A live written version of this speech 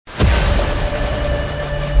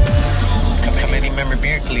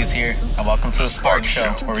Hercules here, and welcome to the Sparks Show,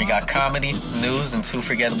 where we got comedy, news, and two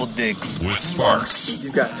forgettable digs. With Sparks.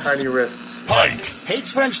 You've got tiny wrists. Pike.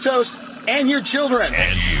 Hates French toast and your children.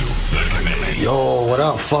 And you, the committee. Yo, what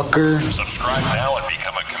up, fucker? Subscribe now and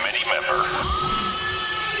become a committee member.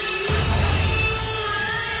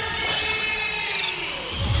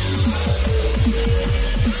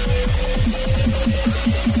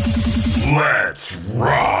 Let's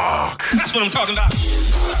rock. That's what I'm talking about.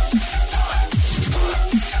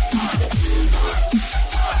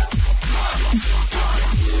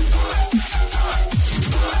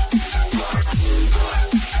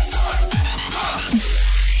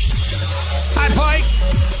 Hi, Pike.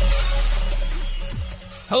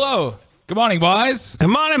 Hello. Good morning, boys. Good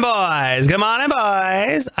morning, boys. Good morning,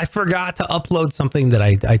 boys. I forgot to upload something that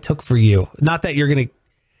I took for you. Not that you're going to,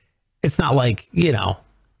 it's not like, you know,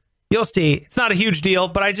 you'll see. It's not a huge deal,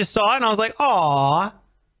 but I just saw it and I was like, aw.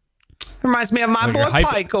 Reminds me of my boy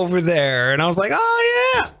Pike over there. And I was like,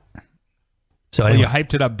 oh, yeah. So anyway. You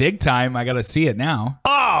hyped it up big time. I got to see it now.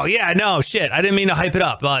 Oh, yeah. No, shit. I didn't mean to hype it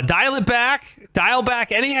up. Dial it back. Dial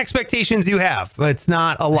back any expectations you have. It's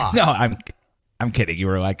not a lot. No, I'm kidding. You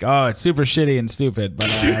were like, oh, it's super shitty and stupid. But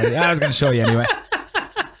I was going to show you anyway.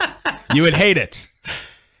 You would hate it.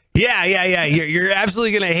 Yeah. You're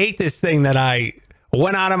absolutely going to hate this thing that I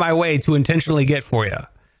went out of my way to intentionally get for you.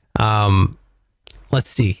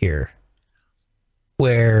 Let's see here.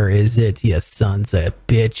 Where is it? You sons of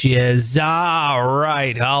bitches. All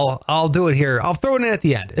right. I'll do it here. I'll throw it in at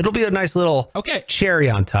the end. It'll be a nice little cherry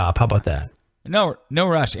on top. How about that? No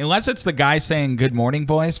rush. Unless it's the guy saying good morning,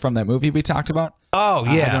 boys, from that movie we talked about. Oh,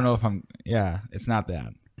 yeah. I don't know if it's not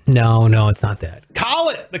that. No, it's not that. Call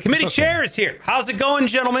it. The committee chair is here. How's it going,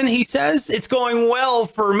 gentlemen? He says it's going well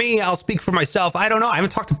for me. I'll speak for myself. I don't know. I haven't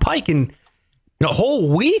talked to Pike in a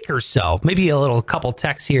whole week or so. Maybe a couple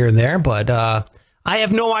texts here and there, but I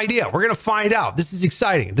have no idea. We're going to find out. This is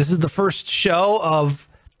exciting. This is the first show of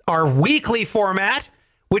our weekly format,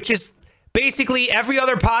 which is basically every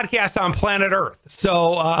other podcast on planet Earth.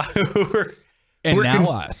 So And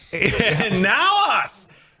now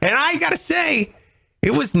us. And I got to say,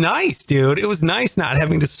 it was nice, dude. It was nice not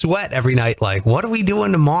having to sweat every night. Like, what are we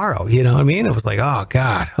doing tomorrow? You know what I mean? It was like, oh,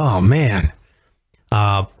 God. Oh, man.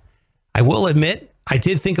 I will admit, I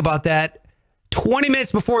did think about that 20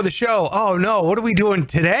 minutes before the show. Oh, no. What are we doing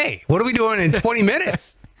today? What are we doing in 20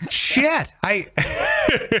 minutes? Shit. I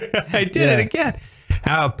did it again.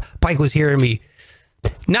 Pike was hearing me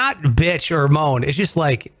not bitch or moan. It's just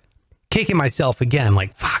like kicking myself again.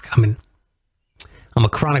 Like, fuck, I'm a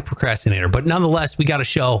chronic procrastinator, but nonetheless, we got a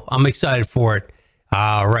show. I'm excited for it.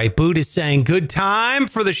 All right. Boot is saying good time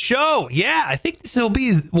for the show. Yeah, I think this will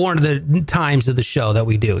be one of the times of the show that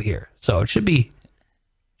we do here. So it should be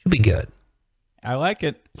good. I like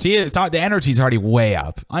it. See, the energy's already way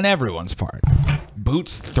up on everyone's part.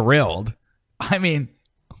 Boot's thrilled. I mean,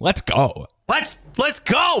 let's go. Let's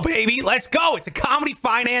go, baby. Let's go. It's a comedy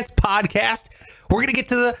finance podcast. We're going to get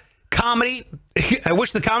to the comedy. I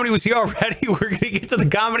wish the comedy was here already. We're going to get to the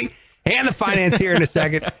comedy and the finance here in a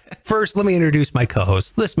second. First, let me introduce my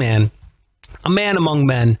co-host. This man, a man among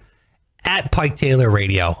men at Pike Taylor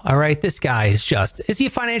Radio. All right. This guy is he a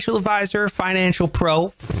financial advisor, financial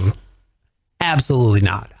pro? Absolutely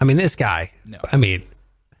not. I mean, this guy, no. I mean,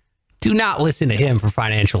 do not listen to him for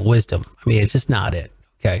financial wisdom. I mean, it's just not it.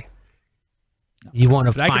 Okay. You want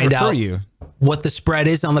to find out what the spread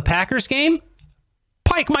is on the Packers game?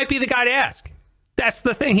 Pike might be the guy to ask. That's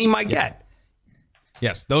the thing he might get.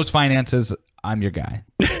 Yes, those finances, I'm your guy.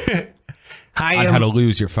 On how to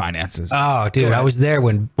lose your finances. Oh, dude, I was there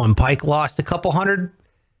when Pike lost a couple hundred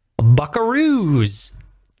buckaroos.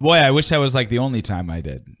 Boy, I wish that was like the only time I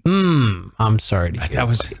did. I'm sorry to hear that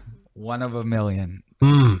was one of a million.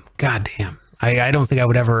 God damn. I don't think I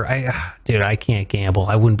would ever. Dude, I can't gamble.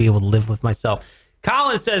 I wouldn't be able to live with myself.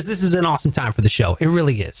 Colin says this is an awesome time for the show. It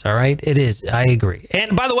really is. All right. It is. I agree.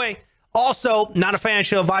 And by the way, also not a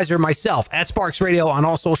financial advisor myself, at Sparks Radio on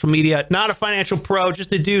all social media. Not a financial pro,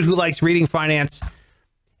 just a dude who likes reading finance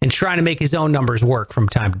and trying to make his own numbers work from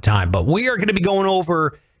time to time. But we are going to be going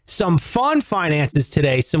over some fun finances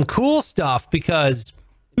today, some cool stuff, because,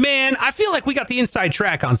 man, I feel like we got the inside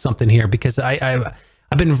track on something here, because I've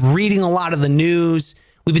been reading a lot of the news.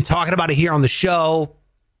 We've been talking about it here on the show.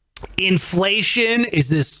 Inflation is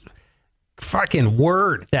this fucking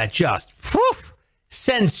word that just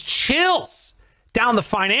sends chills down the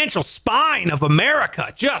financial spine of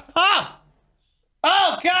America. Just, oh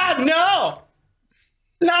God, no,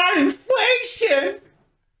 not inflation.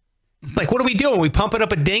 Like, what are we doing? We pumping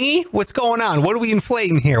up a dinghy? What's going on? What are we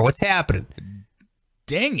inflating here? What's happening?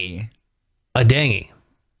 Dinghy? A dinghy.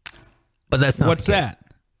 But that's not what's that?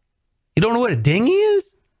 You don't know what a dinghy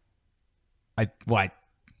is? I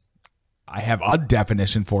have a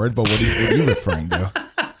definition for it, but what are you referring to?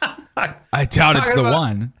 I doubt it's the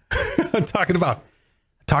one. I'm talking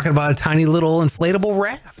about a tiny little inflatable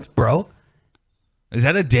raft, bro. Is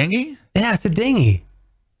that a dinghy? Yeah, it's a dinghy.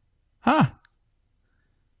 Huh.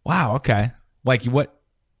 Wow, okay. Like what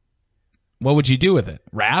would you do with it?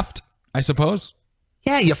 Raft, I suppose?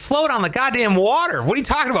 Yeah, you float on the goddamn water. What are you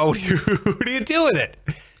talking about? What do you do with it?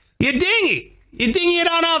 You dinghy. You dinghy it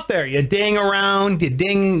on out there. You ding around, you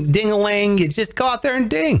ding-a-ling, you just go out there and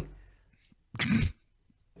ding.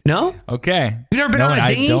 No? Okay. You never been on a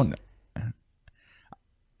dinghy? I don't.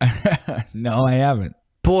 No, I haven't.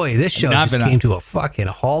 Boy, this show just came to a fucking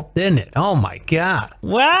halt, didn't it? Oh my God.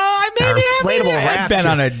 Well, I've been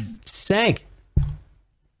on a sank.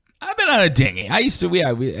 I've been on a dinghy. I used to we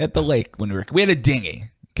at the lake when we had a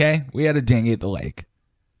dinghy. Okay, we had a dinghy at the lake.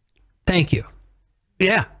 Thank you.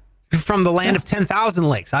 Yeah, from the land of 10,000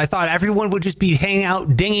 lakes. I thought everyone would just be hanging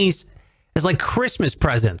out dinghies as like Christmas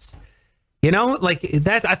presents. You know, like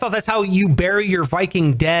that. I thought that's how you bury your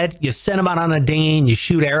Viking dead. You send them out on a dinghy and you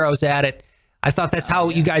shoot arrows at it. I thought that's how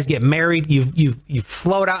you guys get married. You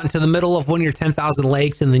float out into the middle of one of your 10,000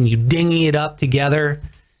 lakes and then you dinghy it up together.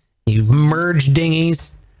 You merge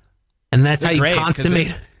dinghies, and that's how you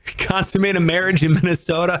consummate a marriage in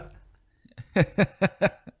Minnesota.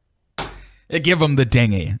 They give them the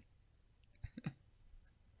dinghy.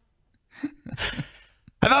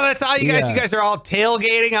 I thought that's how you guys are all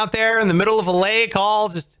tailgating out there in the middle of a lake, all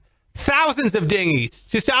just thousands of dinghies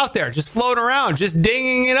just out there, just floating around, just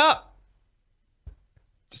dinging it up.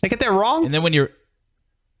 Did I get that wrong? And then when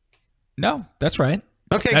no, that's right.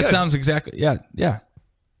 Okay, that good. sounds exactly, yeah.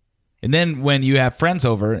 And then when you have friends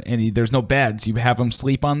over and there's no beds, you have them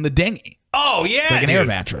sleep on the dinghy. Oh yeah, it's like an air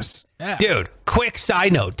mattress. Yeah. Dude, quick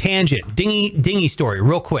side note, tangent, dinghy story,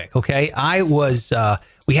 real quick. Okay,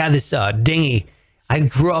 we had this dinghy. I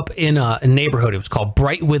grew up in a neighborhood. It was called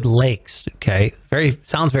Brightwood Lakes. Okay,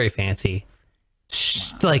 sounds very fancy,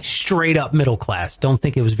 like straight up middle class. Don't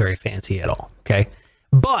think it was very fancy at all. Okay,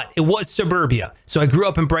 but it was suburbia. So I grew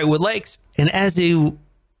up in Brightwood Lakes, and as you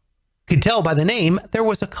could tell by the name, there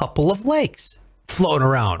was a couple of lakes floating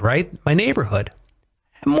around. Right, my neighborhood.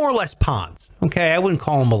 More or less ponds. Okay, I wouldn't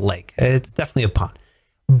call them a lake. It's definitely a pond.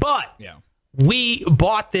 But we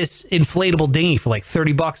bought this inflatable dinghy for like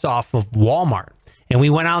 $30 off of Walmart. And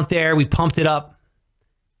we went out there, we pumped it up,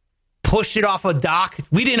 pushed it off a dock.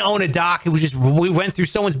 We didn't own a dock. It was just, we went through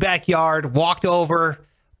someone's backyard, walked over,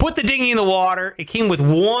 put the dinghy in the water. It came with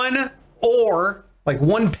one oar, like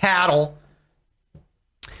one paddle.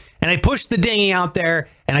 And I pushed the dinghy out there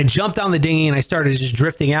and I jumped on the dinghy and I started just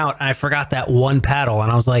drifting out. And I forgot that one paddle.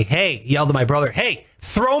 And I was like, hey, yelled at my brother, hey,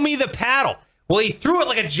 throw me the paddle. Well, he threw it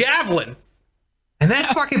like a javelin. And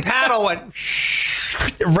that fucking paddle went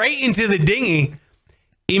right into the dinghy.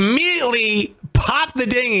 Immediately popped the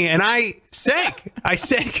dinghy and I sank. I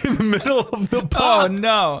sank in the middle of the pond.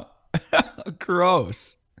 Oh, no.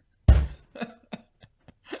 Gross.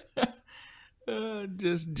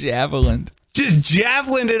 Just javelined. Just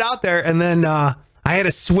javelined it out there, and then I had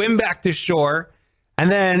to swim back to shore.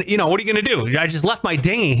 And then, what are you going to do? I just left my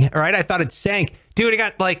dinghy, right? I thought it sank. Dude, it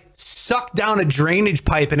got, like, sucked down a drainage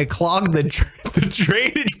pipe, and it clogged the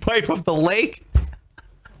drainage pipe of the lake.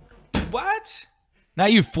 What? Now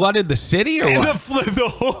you flooded the city, or what?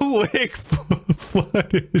 The whole lake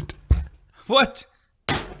flooded. What?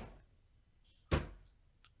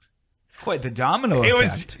 Quite the domino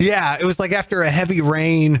effect. It was like after a heavy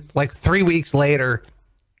rain, like 3 weeks later,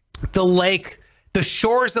 the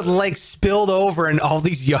shores of the lake spilled over in all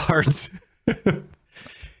these yards.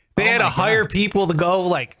 They had to hire people to go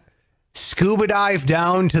like scuba dive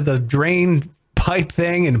down to the drain pipe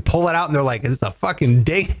thing and pull it out. And they're like, it's a fucking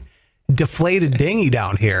deflated dinghy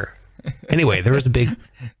down here. Anyway, there was a big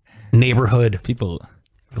neighborhood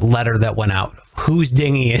letter that went out. Whose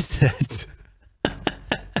dinghy is this?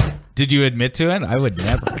 Did you admit to it? I would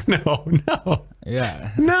never. No.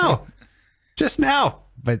 Yeah. No. Just now.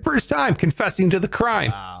 But first time confessing to the crime.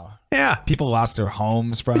 Wow. Yeah. People lost their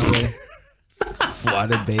homes probably.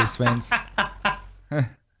 Flooded basements.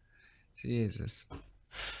 Jesus.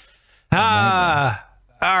 All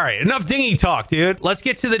right. Enough dinghy talk, dude. Let's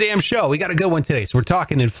get to the damn show. We got a good one today. So we're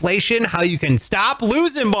talking inflation, how you can stop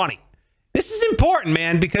losing money. This is important,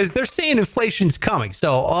 man, because they're saying inflation's coming.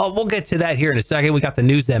 So we'll get to that here in a second. We got the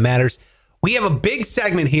news that matters. We have a big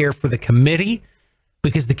segment here for the committee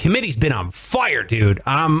because the committee's been on fire, dude.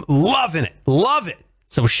 I'm loving it. Love it.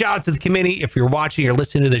 So shout out to the committee. If you're watching or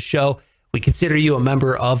listening to the show, we consider you a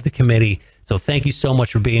member of the committee. So thank you so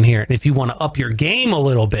much for being here. And if you want to up your game a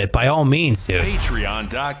little bit, by all means, dude.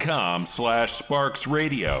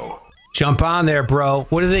 Patreon.com/SparksRadio. Jump on there, bro.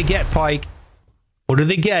 What do they get, Pike? What do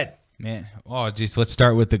they get? Man, oh geez, let's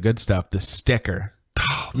start with the good stuff. The sticker.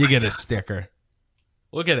 You get a sticker.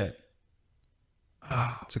 Look at it.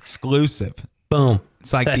 It's exclusive. Boom.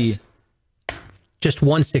 It's like just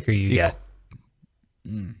one sticker you get.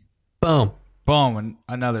 Boom. Boom, and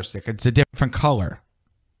another sticker. It's a different color.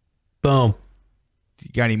 Boom.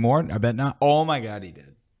 You got any more? I bet not. Oh my God, he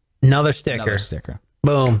did. Another sticker. Another sticker.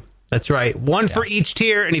 Boom. That's right. One for each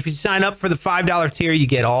tier. And if you sign up for the $5 tier, you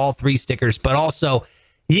get all 3 stickers. But also,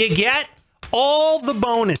 you get all the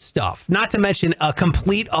bonus stuff. Not to mention a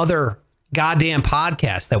complete other goddamn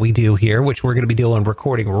podcast that we do here, which we're going to be doing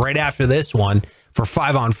recording right after this one for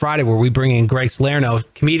 5 on Friday, where we bring in Greg Salerno.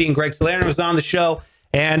 Comedian Greg Salerno is on the show.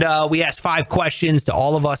 And we ask 5 questions to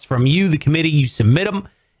all of us from you, the committee. You submit them.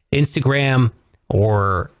 Instagram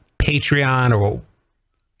or Patreon or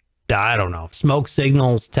I don't know, smoke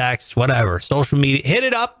signals, text, whatever, social media. Hit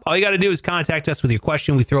it up. All you got to do is contact us with your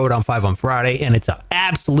question. We throw it on 5 on Friday, and it's an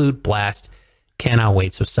absolute blast. Cannot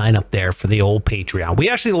wait. So sign up there for the old Patreon. We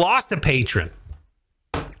actually lost a patron.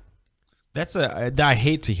 I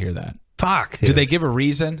hate to hear that. Fuck. Dude. Did they give a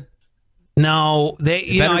reason? No,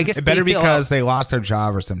 I guess it better because they lost their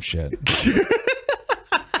job or some shit.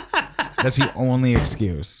 That's the only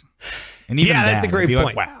excuse. And even that's a great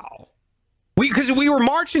point. Like, wow. Because we were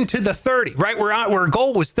marching to the 30, right? Our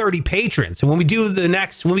goal was 30 patrons. And when we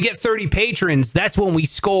get 30 patrons, that's when we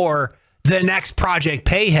score the next Project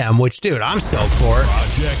Payhem, which, dude, I'm stoked for.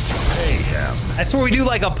 Project Payhem. That's where we do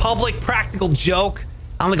like a public practical joke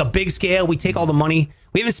on like a big scale. We take all the money.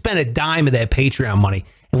 We haven't spent a dime of that Patreon money.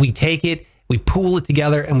 And we take it, we pool it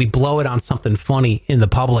together, and we blow it on something funny in the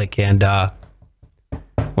public. And,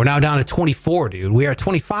 we're now down to 24, dude. We are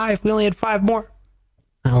 25. We only had 5 more.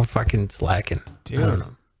 Oh, we're fucking slacking. Dude, I don't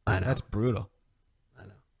know. I know. That's brutal. I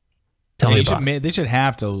know. Tell me about it. They should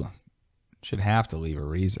have to leave a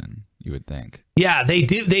reason, you would think. Yeah, they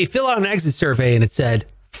do. They fill out an exit survey and it said,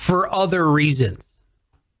 for other reasons.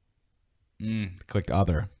 Clicked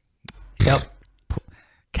other. Yep.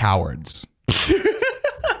 Cowards.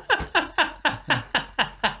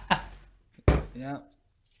 Yeah.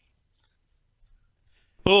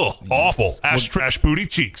 Oh, awful. Ash trash booty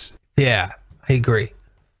cheeks. Yeah, I agree.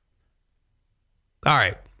 All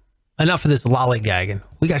right. Enough of this lollygagging.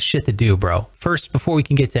 We got shit to do, bro. First, before we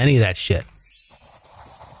can get to any of that shit,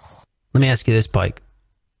 let me ask you this, Pike.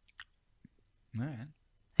 All right.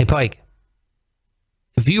 Hey, Pike.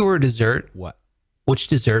 If you were a dessert, which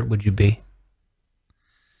dessert would you be?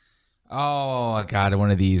 Oh, God,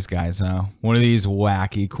 one of these guys now. One of these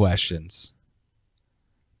wacky questions.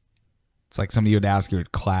 It's like something you would ask your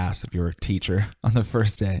class if you were a teacher on the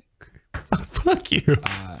first day. Fuck you. You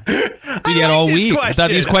had all week. I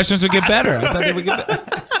thought these questions would get better. I thought they would get better.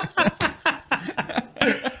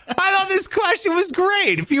 I thought this question was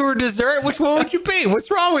great. If you were a dessert, which one would you be? What's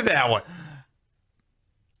wrong with that one?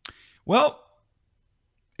 Well,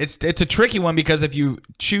 it's a tricky one because if you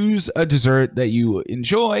choose a dessert that you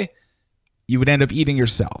enjoy, you would end up eating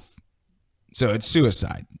yourself. So it's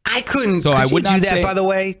suicide. I couldn't. So could I would you not do that, say, by the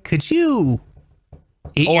way. Could you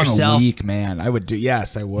eat yourself? On a week, man. I would do.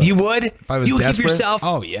 Yes, I would. You would? If I was you would desperate? give yourself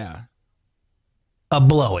Oh, yeah. a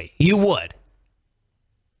blowy. You would.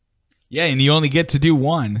 Yeah, and you only get to do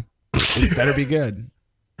one. It better be good.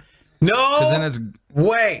 No. Then it's,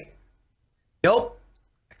 wait. Nope.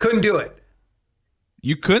 I couldn't do it.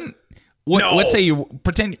 You couldn't? No. Let's say you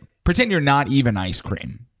pretend you're not even ice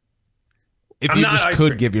cream. If you just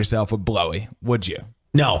could give yourself a blowy, would you?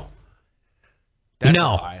 No. That's no.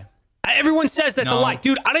 a lie. Everyone says that's a lie.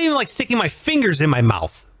 Dude, I don't even like sticking my fingers in my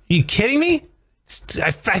mouth. Are you kidding me?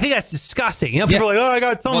 I think that's disgusting. You know, people are like, oh, I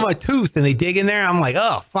got some on my tooth, and they dig in there. I'm like,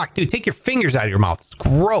 oh, fuck, dude, take your fingers out of your mouth. It's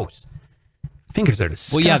gross. Fingers are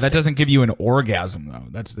disgusting. Well, yeah, that doesn't give you an orgasm, though.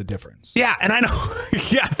 That's the difference. Yeah, and I know.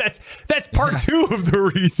 Yeah, that's part 2 of the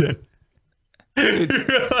reason.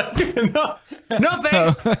 no,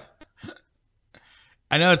 thanks.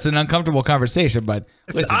 I know it's an uncomfortable conversation, but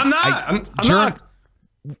listen, I'm not.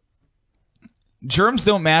 Germs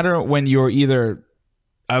don't matter when you're either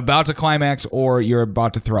about to climax or you're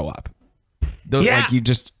about to throw up. Like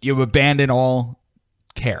you abandon all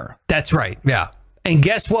care. That's right. Yeah. And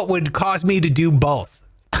guess what would cause me to do both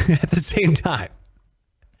at the same time?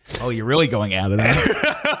 Oh, you're really going out of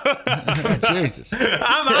that. Jesus.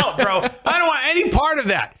 I'm out, bro. I don't want any part of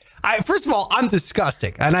that. First of all, I'm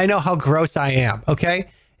disgusting, and I know how gross I am. Okay,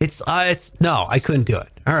 it's no, I couldn't do it.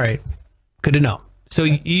 All right, good to know. So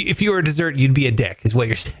if you were a dessert, you'd be a dick, is what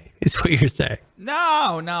you're saying. is what you're saying.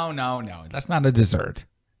 No. That's not a dessert.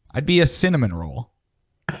 I'd be a cinnamon roll.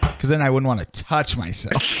 Because then I wouldn't want to touch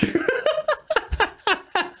myself.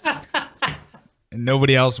 And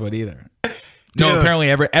nobody else would either. Dude. No, apparently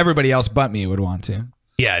everybody else but me would want to,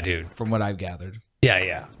 Yeah, dude. from what I've gathered.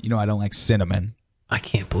 Yeah. You know I don't like cinnamon. I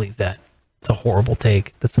can't believe that. It's a horrible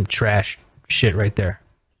take. That's some trash shit right there.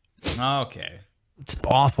 Okay. It's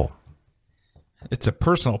awful. It's a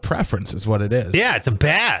personal preference is what it is. Yeah, it's a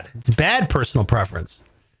bad personal preference.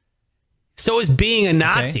 So is being a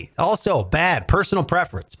Nazi. Okay. Also bad personal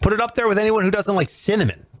preference. Put it up there with anyone who doesn't like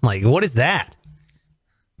cinnamon. Like, what is that?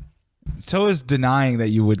 So is denying that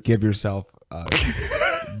you would give yourself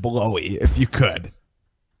blowy if you could.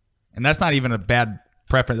 And that's not even a bad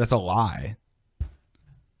preference. That's a lie.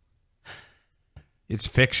 It's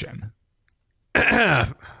fiction.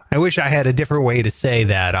 I wish I had a different way to say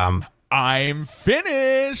that. I'm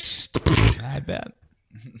finished. I bet.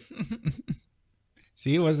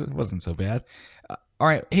 See, it wasn't so bad. All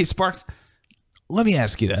right. Hey, Sparks, let me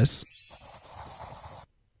ask you this.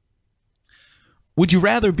 Would you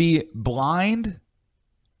rather be blind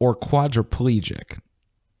or quadriplegic?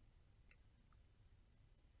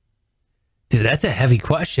 Dude, that's a heavy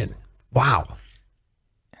question. Wow.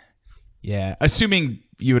 Yeah. Assuming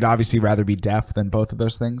you would obviously rather be deaf than both of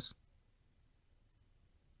those things.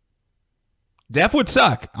 Deaf would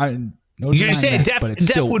suck. You're saying deaf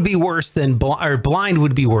would be worse than blind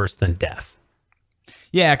would be worse than deaf.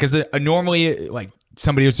 Yeah, because normally, like,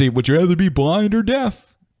 somebody would say, would you rather be blind or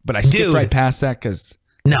deaf? But I skipped right past that because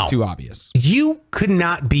it's too obvious. You could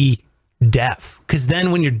not be deaf because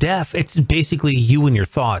then when you're deaf, it's basically you and your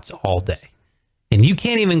thoughts all day. And you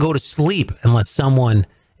can't even go to sleep unless someone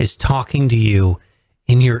is talking to you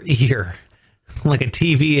in your ear, like a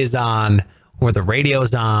TV is on or the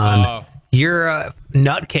radio's on. You're a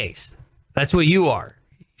nutcase. That's what you are.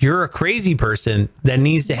 You're a crazy person that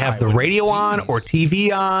needs to have the radio on or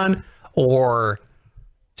TV on or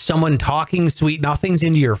someone talking sweet nothings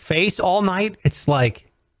into your face all night. It's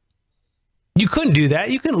like, you couldn't do that.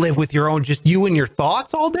 You can live with your own, just you and your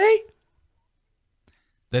thoughts all day.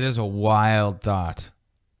 That is a wild thought.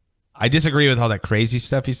 I disagree with all that crazy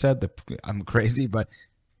stuff he said. I'm crazy, but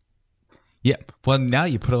yeah. Well, now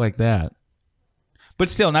you put it like that. But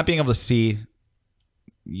still, not being able to see.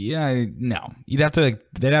 Yeah, no. They'd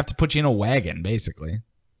have to put you in a wagon, basically.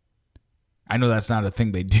 I know that's not a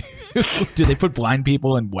thing they do. Do they put blind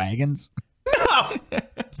people in wagons? No.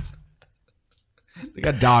 They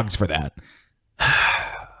got dogs for that.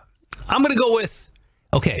 I'm going to go with,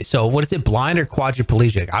 okay, so what is it, blind or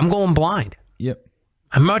quadriplegic? I'm going blind. Yep.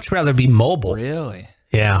 I'd much rather be mobile. Really?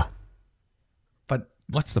 Yeah. But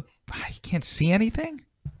what's the... You can't see anything?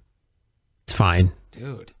 It's fine.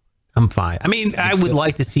 Dude. I'm fine. I mean, I would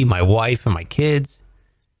like to see my wife and my kids.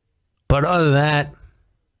 But other than that,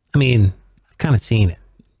 I mean, I've kind of seen it,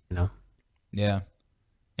 you know? Yeah.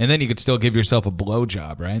 And then you could still give yourself a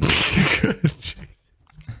blowjob, right?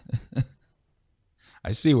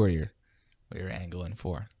 I see where you're angling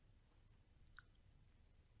for.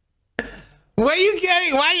 What are you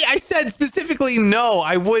getting? Why? I said specifically no.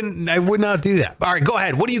 I would not do that. All right, go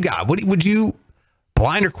ahead. What do you got? Would you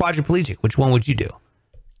blind or quadriplegic? Which one would you do?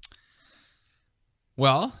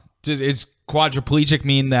 Well, does quadriplegic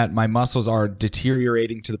mean that my muscles are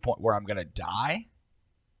deteriorating to the point where I'm going to die?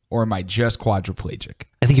 Or am I just quadriplegic?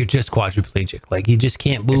 I think you're just quadriplegic. Like, you just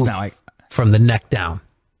can't move from the neck down.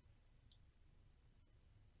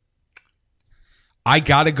 I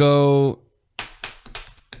got to go...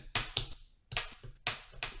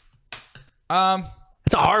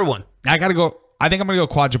 It's a hard one. I think I'm going to go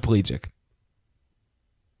quadriplegic.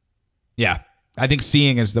 Yeah. I think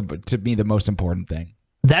seeing is to me the most important thing.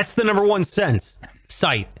 That's the number one sense.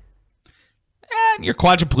 Sight. And you're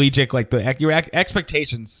quadriplegic, like your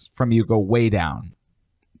expectations from you go way down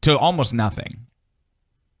to almost nothing.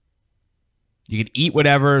 You can eat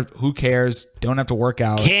whatever, who cares? Don't have to work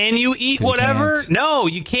out. Can you eat whatever? Can't. No,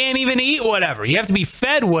 you can't even eat whatever. You have to be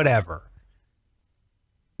fed whatever.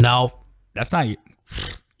 No. That's not...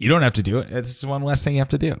 You don't have to do it. It's one less thing you have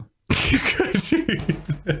to do.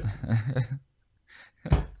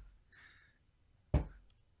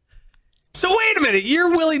 So wait a minute.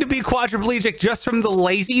 You're willing to be quadriplegic just from the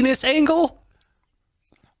laziness angle?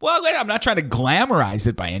 Well, I'm not trying to glamorize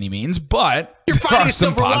it by any means, but you're finding a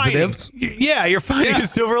some silver positives. Lining. Yeah, you're finding a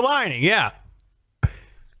silver lining. Yeah.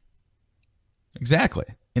 Exactly.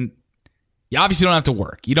 And you obviously don't have to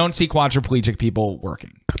work. You don't see quadriplegic people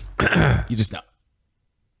working. You just don't.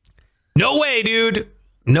 No way, dude.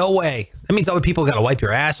 No way. That means other people got to wipe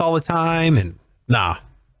your ass all the time. And nah.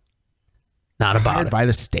 Not about it. By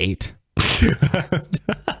the state.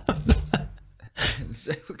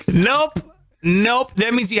 Nope.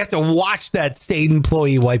 That means you have to watch that state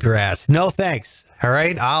employee wipe your ass. No thanks. All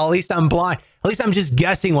right. At least I'm blind. At least I'm just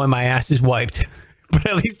guessing when my ass is wiped. But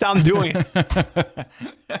at least I'm doing it.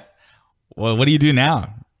 Well, what do you do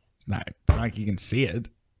now? It's not like you can see it.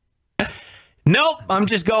 Nope. I'm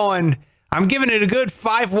just going. I'm giving it a good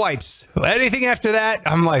 5 wipes. Anything after that,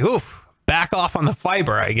 I'm like, oof, back off on the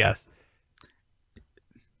fiber, I guess.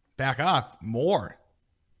 Back off. More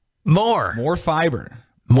More fiber.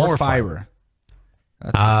 More fiber.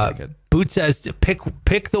 That sounds good. Boot says to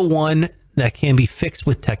pick the one that can be fixed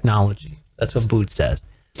with technology. That's what Boot says.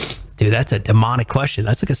 Dude, that's a demonic question.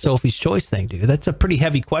 That's like a Sophie's Choice thing, dude. That's a pretty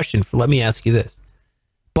heavy question. Let me ask you this.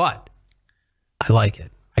 But I like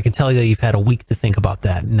it. I can tell you that you've had a week to think about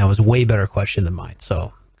that, and that was a way better question than mine.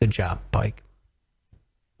 So good job, Pike.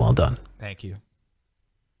 Well done. Thank you.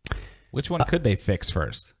 Which one could they fix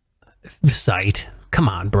first? Sight. Come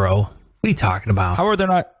on, bro. What are you talking about? How are they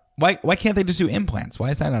not? Why can't they just do implants? Why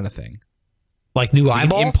is that not a thing? Like new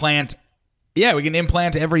eyeball? Implant. Yeah, we can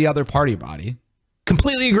implant every other party body.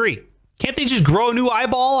 Completely agree. Can't they just grow a new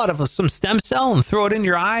eyeball out of some stem cell and throw it in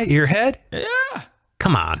your eye, your head? Yeah.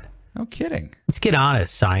 Come on. No kidding. Let's get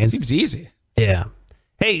honest, science. Seems easy. Yeah.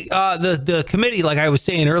 Hey, the committee, like I was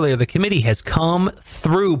saying earlier, the committee has come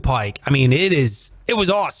through, Pike. I mean, it was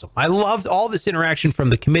awesome. I loved all this interaction from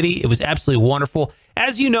the committee. It was absolutely wonderful.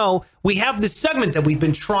 As you know, we have this segment that we've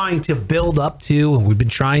been trying to build up to, and we've been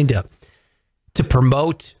trying to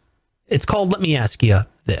promote. It's called Let Me Ask You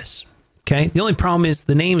This. Okay. The only problem is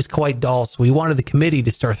the name is quite dull, so we wanted the committee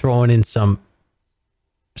to start throwing in some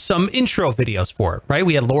intro videos for it, right?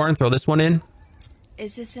 We had Lauren throw this one in.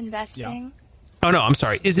 Is this investing? Oh, no, I'm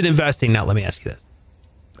sorry. Is it investing? Now, let me ask you this.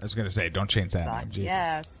 I was going to say, don't change that name. Jesus.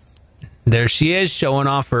 Yes. There she is showing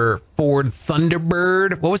off her Ford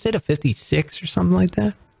Thunderbird. What was it, a 56 or something like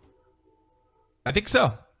that? I think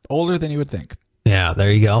so. Older than you would think. Yeah,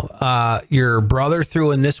 there you go. Your brother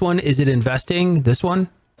threw in this one. Is it investing? This one?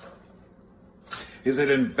 Is it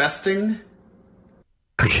investing?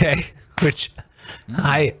 Okay, which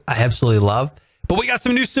I absolutely love. But we got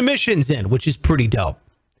some new submissions in, which is pretty dope.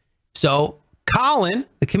 So Colin,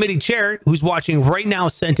 the committee chair, who's watching right now,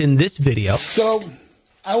 sent in this video. So,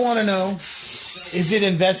 I want to know, is it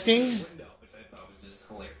investing?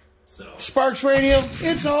 Sparks Radio,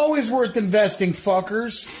 it's always worth investing,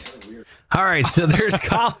 fuckers. All right, so there's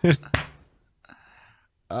Colin.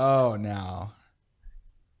 Oh, no.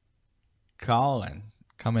 Colin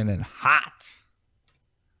coming in hot.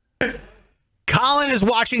 Colin is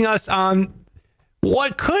watching us on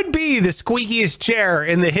what could be the squeakiest chair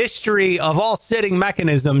in the history of all sitting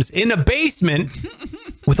mechanisms in a basement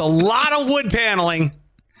with a lot of wood paneling,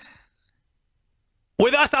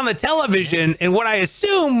 with us on the television and what I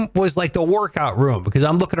assume was like the workout room, because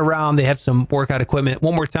I'm looking around. They have some workout equipment.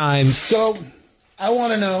 One more time. So, I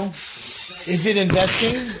want to know, is it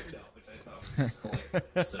investing?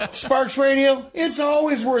 Sparks Radio, it's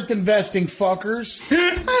always worth investing, fuckers.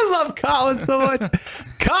 I love Colin so much.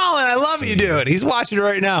 Colin, I love you, dude. He's watching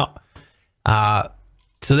right now.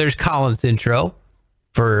 So there's Colin's intro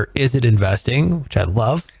for Is It Investing, which I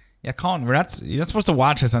love. Yeah, Colin, you're not supposed to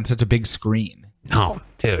watch us on such a big screen. No,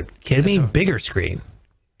 dude. Kidding me? Bigger screen.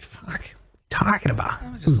 Fuck. Talking about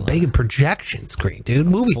some big projection screen, dude.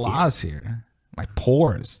 Movie theater. Flaws here. My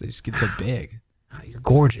pores, they just get so big. You're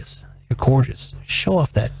gorgeous. You're gorgeous. Show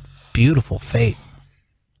off that beautiful face.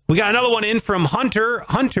 We got another one in from Hunter.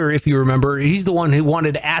 Hunter, if you remember, he's the one who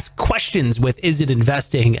wanted to ask questions with Is It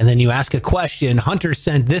Investing? And then you ask a question. Hunter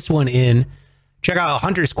sent this one in. Check out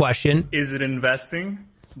Hunter's question. Is it investing?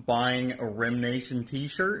 Buying a Rim Nation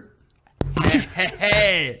t-shirt?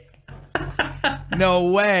 Hey.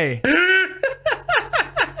 No way. Look at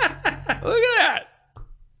that.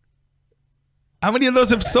 How many of those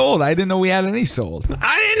have sold? I didn't know we had any sold.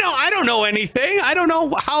 I didn't know. I don't know anything. I don't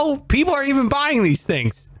know how people are even buying these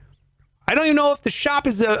things. I don't even know if the shop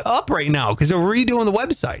is up right now because they're redoing the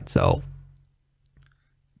website. So,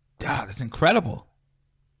 that's incredible.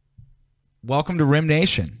 Welcome to Rim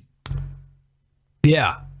Nation.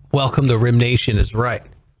 Yeah, welcome to Rim Nation is right.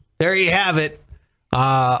 There you have it.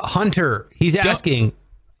 Hunter, he's asking,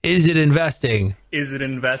 is it investing? Is it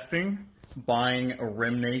investing? Buying a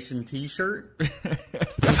Rim Nation t-shirt?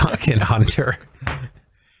 Fucking Hunter.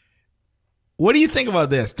 What do you think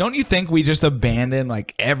about this? Don't you think we just abandon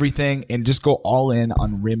like everything and just go all in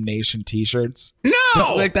on Rim Nation t-shirts?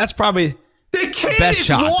 No! Like that's probably the kid best is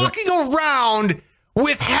shot. walking around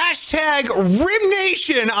with hashtag Rim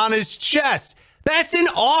Nation on his chest. That's an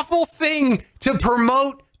awful thing to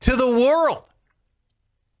promote to the world.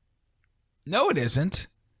 No, it isn't.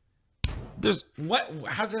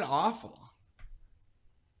 How's it awful?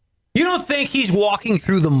 You don't think he's walking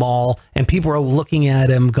through the mall and people are looking at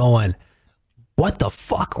him going, what the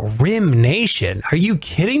fuck, Rim Nation? Are you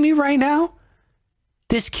kidding me right now?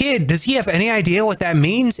 This kid, does he have any idea what that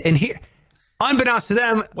means? And here, unbeknownst to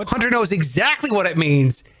them, Hunter knows exactly what it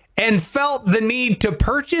means and felt the need to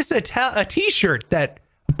purchase a t-shirt that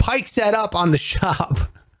Pike set up on the shop.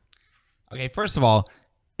 Okay, first of all,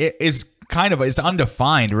 it is it's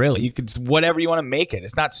undefined, really. You could whatever you want to make it.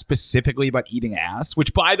 It's not specifically about eating ass,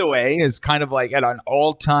 which, by the way, is kind of like at an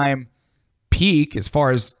all-time peak as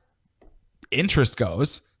far as interest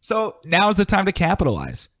goes. So now's the time to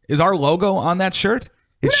capitalize. Is our logo on that shirt?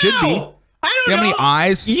 It should be. I don't know. How many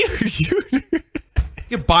eyes? You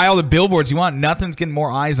can buy all the billboards you want. Nothing's getting more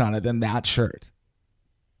eyes on it than that shirt.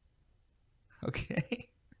 Okay.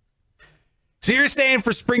 So you're saying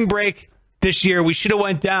for spring break this year, we should have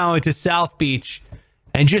went down to South Beach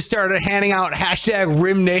and just started handing out hashtag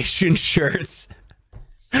Rim Nation shirts.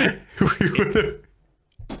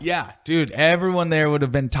 Yeah, dude, everyone there would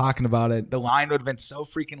have been talking about it. The line would have been so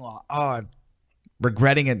freaking long. Oh, I'm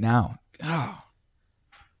regretting it now. Oh.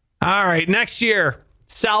 All right, next year,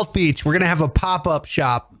 South Beach, we're going to have a pop-up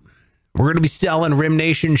shop. We're going to be selling Rim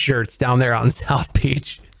Nation shirts down there on South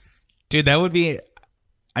Beach. Dude, that would be...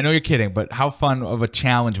 I know you're kidding, but how fun of a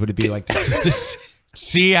challenge would it be like to just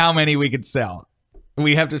see how many we could sell?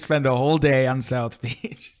 We have to spend a whole day on South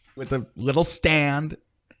Beach with a little stand.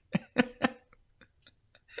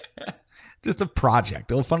 Just a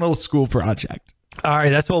project, a fun little school project. All right,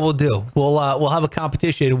 that's what we'll do. We'll have a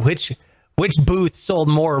competition. Which booth sold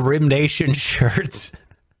more Rim Nation shirts?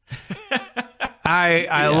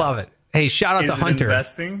 I love it. Hey, shout out to Hunter.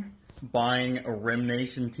 Investing, buying a Rim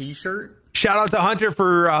Nation t-shirt. Shout out to Hunter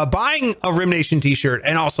for buying a Rim Nation t-shirt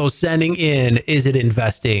and also sending in Is It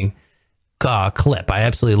Investing clip. I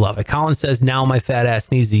absolutely love it. Colin says, now my fat ass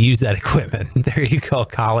needs to use that equipment. There you go,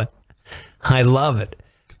 Colin. I love it.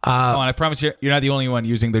 And I promise you're not the only one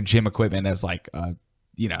using their gym equipment as like a,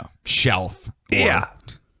 shelf. Yeah.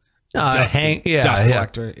 Dust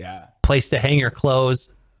collector. Yeah. Place to hang your clothes.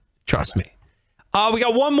 Trust me. We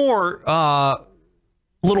got one more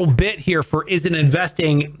little bit here for Isn't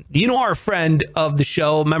Investing. Our friend of the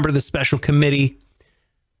show, member of the special committee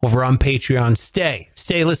over on Patreon,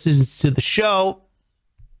 Stay listens to the show.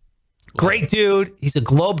 Great dude. He's a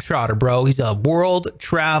globetrotter, bro. He's a world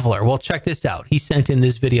traveler. Well, check this out. He sent in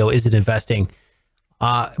this video, Isn't Investing.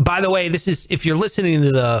 By the way, this is, if you're listening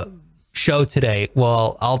to the show today,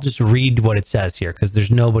 well, I'll just read what it says here because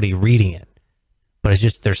there's nobody reading it. But it's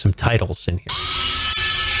just, there's some titles in here.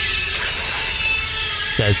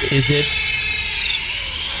 Says, is it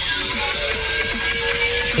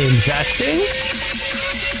investing?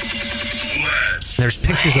 There's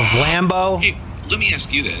pictures of Lambo. Hey, let me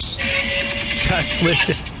ask you this. Just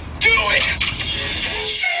listen. Do it!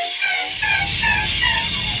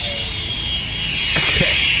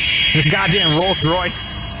 Okay. The goddamn Rolls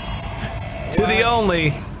Royce. To the only.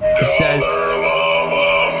 It says.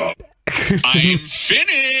 I'm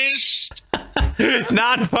finished.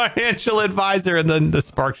 Non-financial advisor, and then the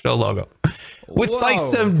Spark Show logo with like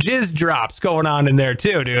some jizz drops going on in there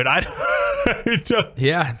too, dude. I don't...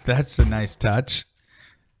 Yeah, that's a nice touch,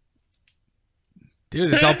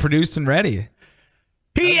 dude. It's all produced and ready.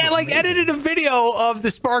 He edited a video of the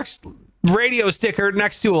Sparks radio sticker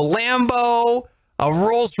next to a Lambo, a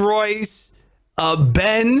Rolls Royce, a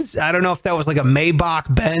Benz. I don't know if that was like a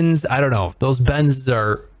Maybach Benz. I don't know. Those Benzes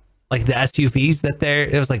are like the SUVs that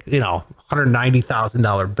it was like,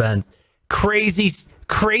 $190,000 Benz.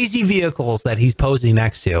 Crazy vehicles that he's posing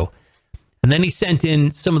next to. And then he sent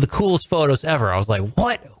in some of the coolest photos ever. I was like,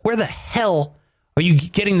 what? Where the hell are you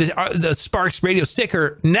getting the Sparks radio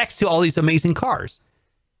sticker next to all these amazing cars?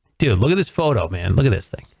 Dude, look at this photo, man. Look at this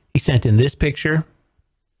thing. He sent in this picture.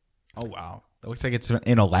 Oh, wow. That looks like it's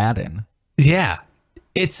in Aladdin. Yeah.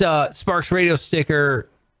 It's a Sparks radio sticker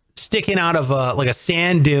sticking out of a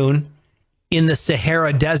sand dune in the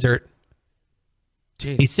Sahara Desert.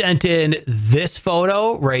 Jeez. He sent in this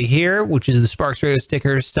photo right here, which is the Sparks radio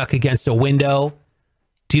sticker stuck against a window.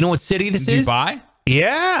 Do you know what city this is? Dubai?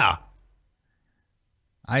 Yeah.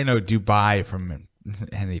 I know Dubai from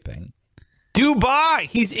anything. Dubai.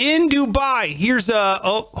 He's in Dubai. Here's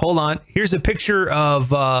hold on. Here's a picture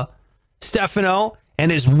of Stefano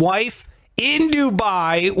and his wife in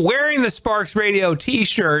Dubai wearing the Sparks Radio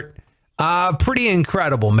t-shirt. Pretty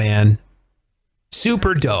incredible, man.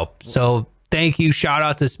 Super dope. So thank you. Shout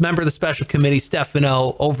out to this member of the special committee,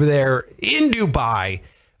 Stefano, over there in Dubai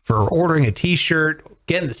for ordering a t-shirt,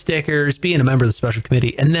 getting the stickers, being a member of the special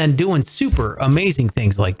committee, and then doing super amazing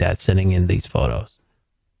things like that, sending in these photos.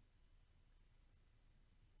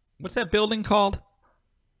 What's that building called?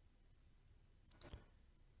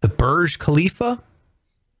 Burj Khalifa.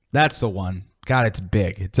 That's the one. God, it's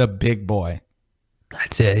big. It's a big boy.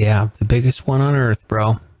 That's it. Yeah. The biggest one on earth,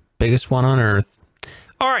 bro. Biggest one on earth.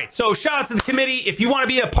 All right. So shout out to the committee. If you want to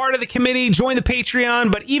be a part of the committee, join the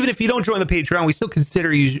Patreon. But even if you don't join the Patreon, we still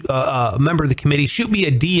consider you a member of the committee. Shoot me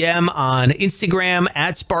a DM on Instagram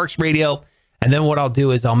at Sparks Radio. And then what I'll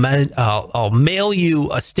do is I'll mail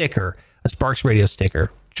you a sticker, a Sparks Radio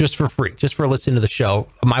sticker, just for free, just for listening to the show.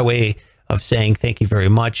 My way of saying thank you very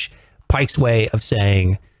much. Pike's way of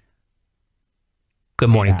saying good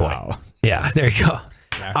morning, boy. Yeah, there you go.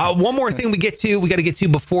 One more thing we got to get to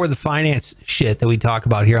before the finance shit that we talk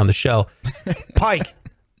about here on the show. Pike,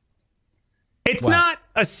 it's not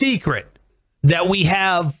a secret that we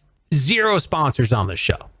have 0 sponsors on the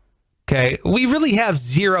show. Okay, we really have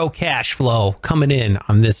 0 cash flow coming in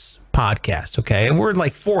on this podcast. Okay, and we're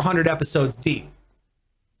like 400 episodes deep.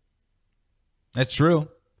 That's true.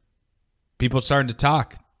 People starting to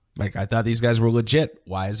talk. Like, I thought these guys were legit.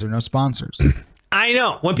 Why is there no sponsors? I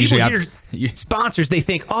know. When people hear sponsors, they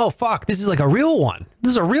think, oh, fuck, this is like a real one. This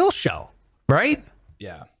is a real show, right?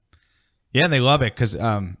 Yeah. Yeah, and they love it because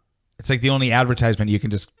it's like the only advertisement you can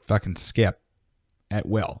just fucking skip at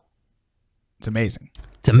will. It's amazing.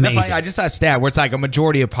 It's amazing. I just saw a stat where it's like a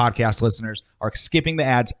majority of podcast listeners are skipping the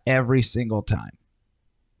ads every single time.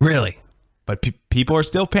 Really? But people are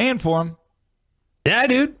still paying for them. Yeah,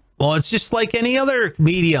 dude. Well, it's just like any other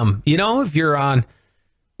medium. You know, if you're on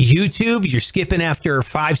YouTube, you're skipping after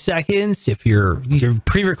 5 seconds. If you're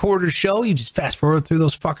pre-recorded show, you just fast forward through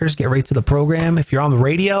those fuckers, get right to the program. If you're on the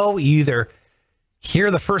radio, you either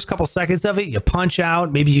hear the first couple seconds of it, you punch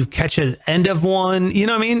out, maybe you catch an end of one. You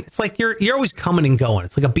know what I mean? It's like you're always coming and going.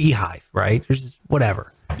 It's like a beehive, right? There's just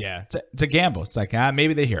whatever. Yeah, it's a gamble. It's like,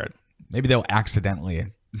 maybe they hear it. Maybe they'll accidentally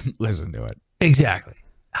listen to it. Exactly.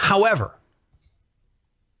 However,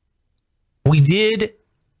 we did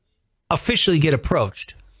officially get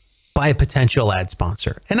approached by a potential ad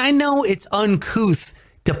sponsor. And I know it's uncouth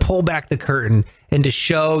to pull back the curtain and to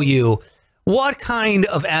show you what kind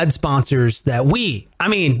of ad sponsors that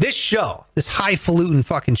this show, this highfalutin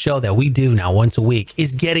fucking show that we do now once a week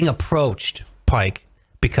is getting approached, Pike,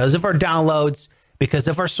 because of our downloads, because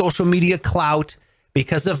of our social media clout,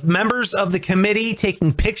 because of members of the committee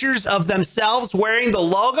taking pictures of themselves wearing the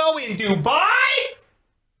logo in Dubai.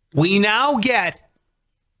 We now get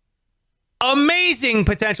amazing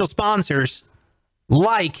potential sponsors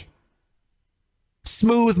like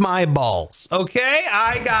Smooth My Balls. Okay,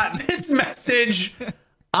 I got this message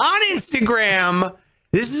on Instagram.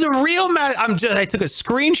 This is a real I took a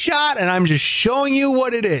screenshot and I'm just showing you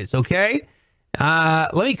what it is. Okay,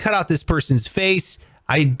 let me cut out this person's face.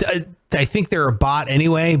 I think they're a bot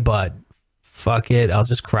anyway, but fuck it, I'll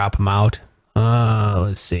just crop them out.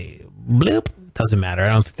 Let's see. Bloop. Doesn't matter.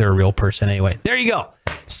 I don't think they're a real person anyway. There you go.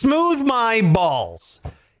 Smooth My Balls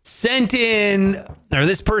sent in, or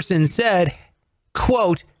this person said,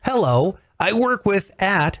 quote, hello, I work with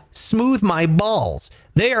at Smooth My Balls.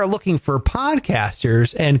 They are looking for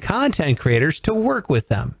podcasters and content creators to work with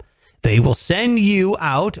them. They will send you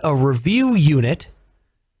out a review unit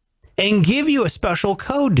and give you a special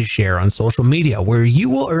code to share on social media where you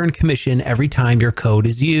will earn commission every time your code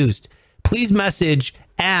is used. Please message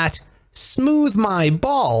at Smooth My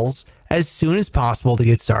Balls as soon as possible to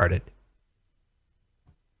get started.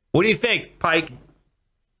 What do you think, Pike?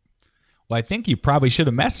 Well, I think you probably should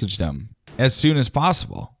have messaged them as soon as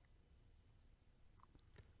possible.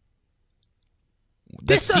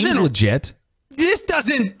 That seems legit. This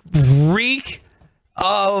doesn't reek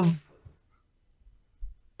of...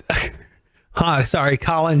 sorry,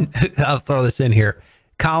 Colin. I'll throw this in here.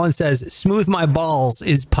 Colin says, Smooth My Balls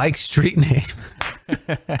is Pike's street name.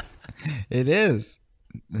 It is.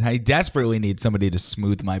 I desperately need somebody to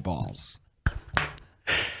smooth my balls.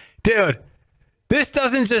 Dude, this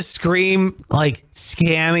doesn't just scream like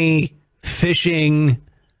scammy, phishing,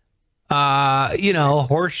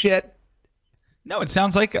 horse shit. No, it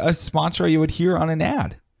sounds like a sponsor you would hear on an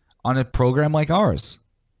ad on a program like ours.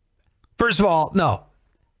 First of all, no.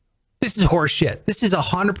 This is horse shit. This is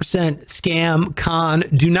 100% scam, con.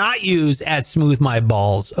 Do not use at Smooth My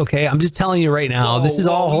Balls, okay? I'm just telling you right now. This is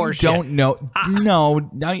all horse shit. Don't know. No,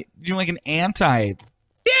 now you're doing like an anti-ad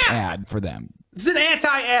for them. This is an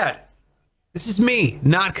anti-ad. This is me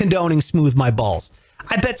not condoning Smooth My Balls.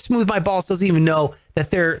 I bet Smooth My Balls doesn't even know that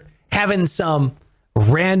they're having some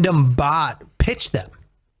random bot pitch them.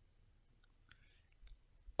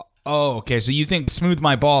 Oh, okay. So you think Smooth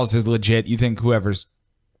My Balls is legit. You think whoever's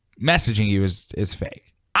messaging you is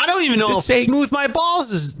fake. I don't even know if Smooth My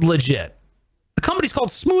Balls is legit. The company's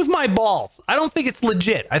called Smooth My Balls. I don't think it's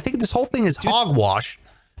legit. I think this whole thing is hogwash.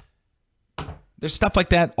 There's stuff like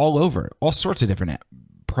that all over, all sorts of different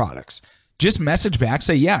products. Just message back,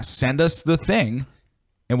 say, yes, send us the thing,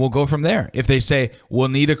 and we'll go from there. If they say, we'll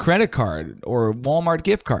need a credit card or Walmart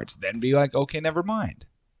gift cards, then be like, okay, never mind.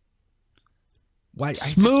 Why?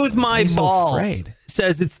 Smooth My Balls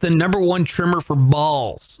says it's the #1 trimmer for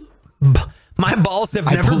balls. My balls have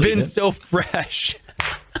never been so fresh.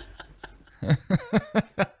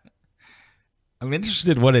 I'm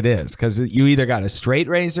interested what it is, because you either got a straight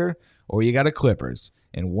razor or you got a clippers,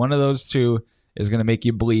 and one of those two is going to make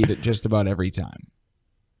you bleed just about every time.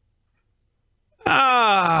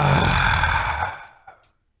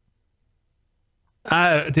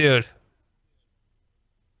 Dude.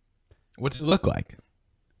 What's it look like?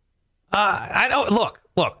 I don't look.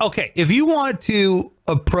 Okay, if you want to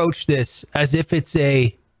approach this as if it's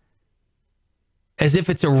a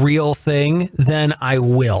real thing, then I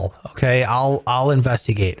will. Okay, I'll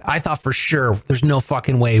investigate. I thought for sure there's no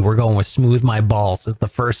fucking way we're going with Smooth My Balls as the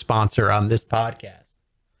first sponsor on this podcast.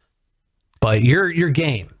 But you're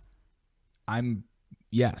game.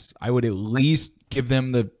 Yes, I would at least give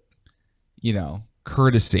them the,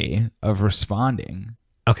 courtesy of responding.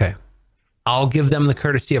 Okay. I'll give them the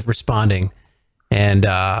courtesy of responding, and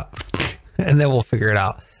then we'll figure it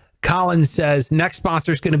out. Colin says next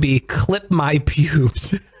sponsor is going to be Clip My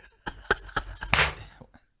Pubes.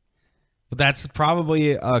 But that's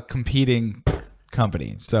probably a competing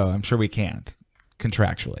company, so I'm sure we can't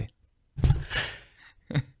contractually.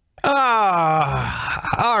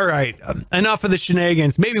 All right. Enough of the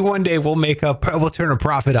shenanigans. Maybe one day we'll turn a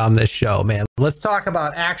profit on this show, man. Let's talk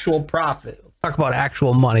about actual profit. Let's talk about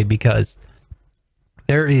actual money, because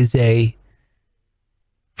there is a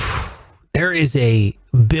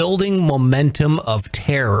building momentum of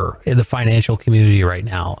terror in the financial community right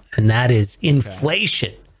now, and that is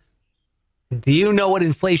inflation. Do you know what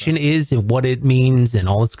inflation is and what it means and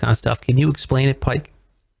all this kind of stuff? Can you explain it, Pike?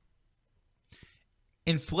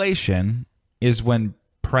 Inflation is when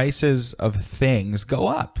prices of things go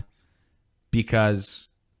up because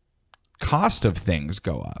cost of things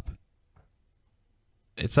go up.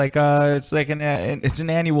 It's like an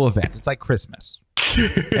annual event. It's like Christmas.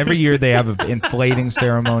 Every year they have an inflating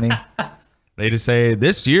ceremony. They just say,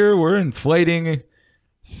 this year we're inflating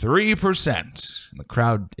 3%. And the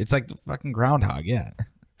crowd, it's like the fucking groundhog, yeah.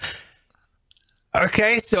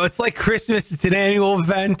 Okay, so it's like Christmas. It's an annual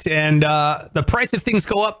event, and the price of things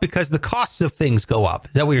go up because the costs of things go up.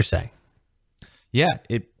 Is that what you're saying? Yeah,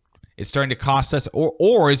 it's starting to cost us,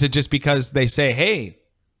 or is it just because they say, hey,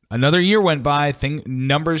 another year went by,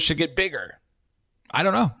 numbers should get bigger? I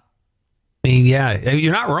don't know. I mean, yeah,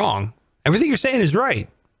 you're not wrong. Everything you're saying is right.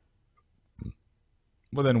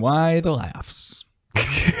 Well, then why the laughs?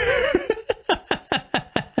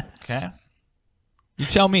 Okay. You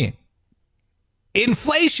tell me.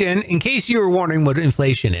 Inflation, in case you were wondering what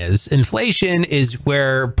inflation is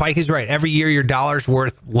where Pike is right. Every year your dollar's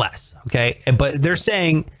worth less. Okay. But they're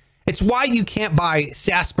saying it's why you can't buy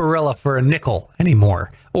sarsaparilla for a nickel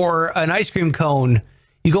anymore, or an ice cream cone.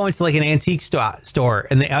 You go into like an antique store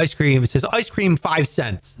and the ice cream, it says ice cream 5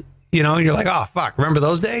 cents, and you're like, oh, fuck. Remember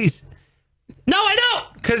those days? No, I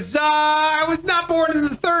don't, because I was not born in the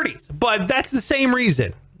 30s, but that's the same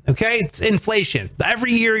reason. Okay, it's inflation.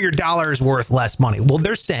 Every year your dollar is worth less money. Well,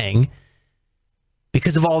 they're saying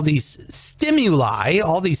because of all these stimuli,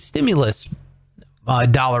 all these stimulus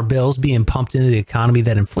dollar bills being pumped into the economy,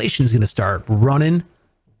 that inflation is going to start running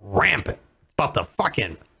rampant. About to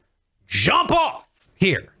fucking jump off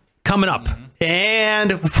here coming up.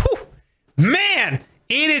 And man,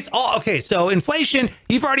 it is all okay. So inflation,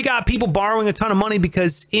 you've already got people borrowing a ton of money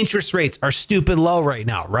because interest rates are stupid low right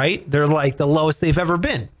now, right? They're like the lowest they've ever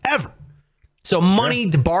been, ever. So money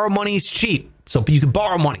to borrow money is cheap. So you can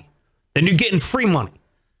borrow money. Then you're getting free money.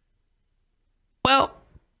 Well,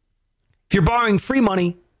 if you're borrowing free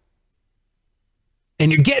money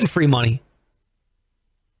and you're getting free money,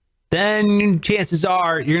 then chances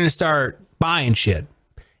are you're going to start buying shit.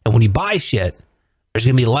 And when you buy shit, there's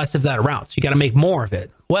going to be less of that around. So you got to make more of it.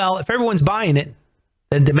 Well, if everyone's buying it,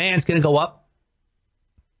 then demand's going to go up.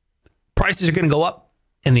 Prices are going to go up.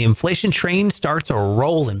 And the inflation train starts a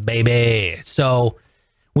rolling, baby. So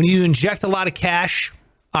when you inject a lot of cash,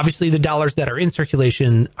 obviously the dollars that are in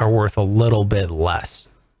circulation are worth a little bit less.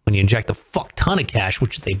 When you inject a fuck ton of cash,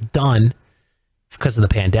 which they've done because of the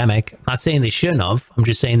pandemic, I'm not saying they shouldn't have. I'm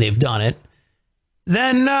just saying they've done it.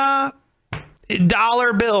 Then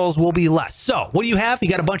dollar bills will be less. So what do you have? You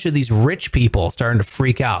got a bunch of these rich people starting to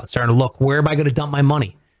freak out, starting to look, where am I going to dump my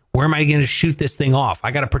money? Where am I going to shoot this thing off?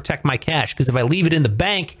 I got to protect my cash, because if I leave it in the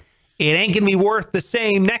bank, it ain't going to be worth the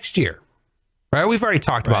same next year. Right? We've already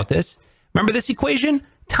talked about this. Remember this equation?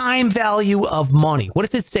 time value of money. What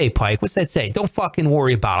does it say, Pike? What's that say? Don't fucking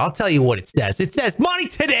worry about it. I'll tell you what it says. It says money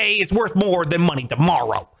today is worth more than money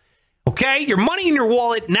tomorrow. Okay? Your money in your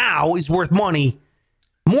wallet now is worth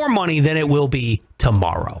more money than it will be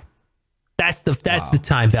tomorrow. That's the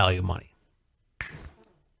time value of money.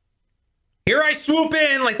 Here I swoop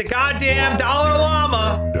in like the goddamn Dalai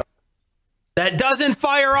Lama that doesn't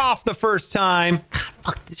fire off the first time.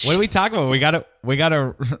 What are we talking about? We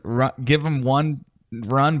gotta give him one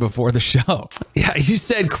run before the show. Yeah, you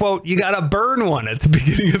said, quote, you gotta burn one at the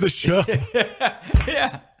beginning of the show.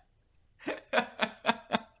 Yeah.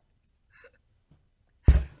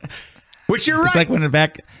 Which you're right. It's like when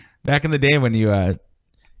back in the day when you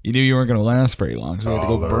knew you weren't gonna last very long, so you had to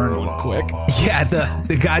go burn one quick. Yeah,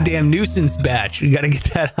 the goddamn nuisance batch. You gotta get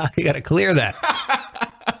that out. You gotta clear that.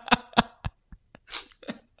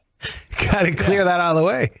 Gotta clear that out of the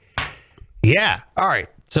way. Yeah. All right.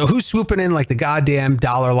 So who's swooping in like the goddamn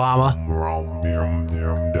Dalai Lama?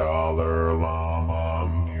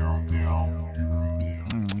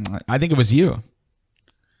 I think it was you.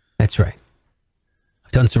 That's right.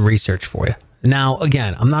 I've done some research for you. Now,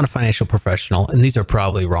 again, I'm not a financial professional, and these are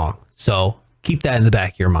probably wrong. So keep that in the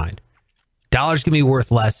back of your mind. Dollars can be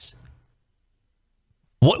worth less.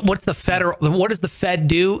 What does the Fed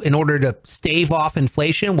do in order to stave off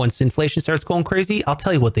inflation once inflation starts going crazy? I'll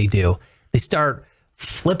tell you what they do. They start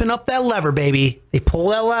flipping up that lever, baby. They pull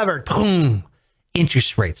that lever. Boom.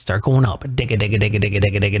 Interest rates start going up.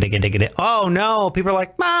 Digga. Oh no. People are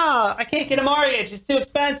like, Ma, I can't get a mortgage. It's too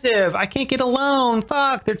expensive. I can't get a loan.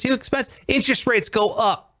 Fuck, they're too expensive. Interest rates go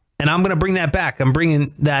up. And I'm going to bring that back. I'm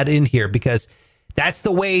bringing that in here because that's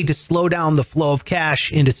the way to slow down the flow of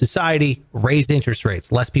cash into society. Raise interest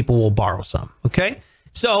rates. Less people will borrow some. Okay.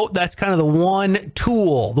 So that's kind of the one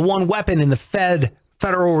tool, the one weapon in the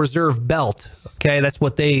Federal Reserve belt. Okay. That's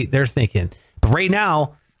what they're thinking. But right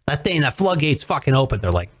now, that floodgate's fucking open.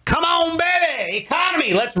 They're like, come on, baby,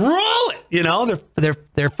 economy, let's roll it. You know,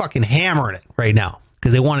 they're fucking hammering it right now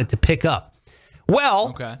because they want it to pick up. Well,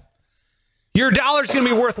 okay. Your dollar's going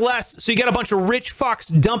to be worth less. So you got a bunch of rich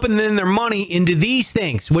fucks dumping in their money into these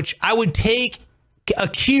things, which I would take a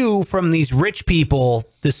cue from these rich people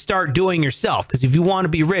to start doing yourself. Because if you want to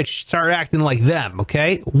be rich, start acting like them.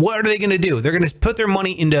 Okay. What are they going to do? They're going to put their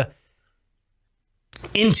money into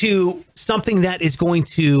something that is going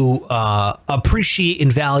to appreciate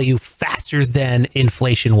in value faster than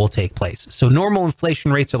inflation will take place. So normal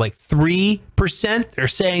inflation rates are like 3%. They're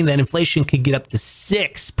saying that inflation could get up to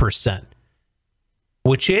 6%,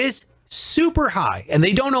 which is super high. And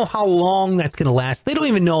they don't know how long that's going to last. They don't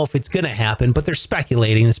even know if it's going to happen, but they're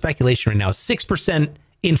speculating. The speculation right now is 6%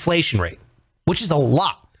 inflation rate, which is a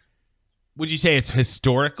lot. Would you say it's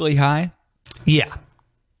historically high? Yeah.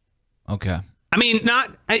 Okay. I mean, not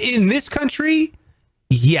in this country.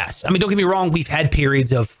 Yes. I mean, don't get me wrong. We've had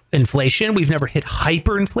periods of inflation. We've never hit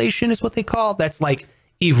hyperinflation is what they call. That's like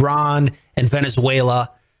Iran and Venezuela,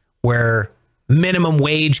 where minimum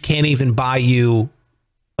wage can't even buy you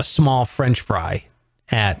a small French fry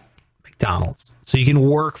at McDonald's. So you can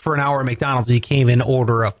work for an hour at McDonald's and you can't even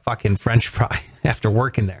order a fucking French fry after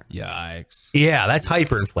working there. Yikes. Yeah, that's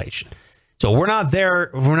hyperinflation. So we're not there.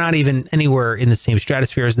 We're not even anywhere in the same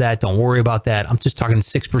stratosphere as that. Don't worry about that. I'm just talking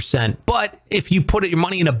 6%. But if you put your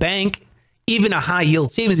money in a bank, even a high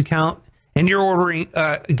yield savings account, and you're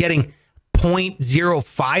getting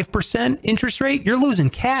 0.05% interest rate, you're losing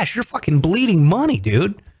cash. You're fucking bleeding money,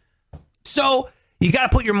 dude. So you got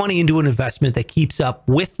to put your money into an investment that keeps up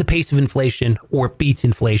with the pace of inflation or beats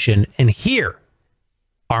inflation. And here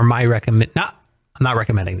are my I'm not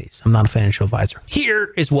recommending these. I'm not a financial advisor.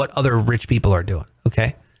 Here is what other rich people are doing.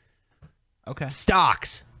 Okay. Okay.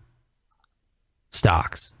 Stocks.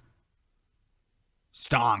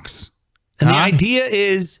 And the idea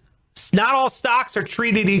is not all stocks are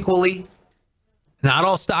treated equally. Not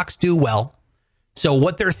all stocks do well. So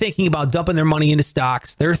what they're thinking about dumping their money into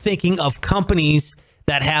stocks, they're thinking of companies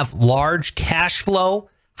that have large cash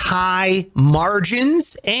flow, high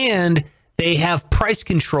margins, and they have price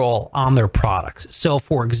control on their products. So,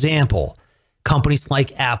 for example, companies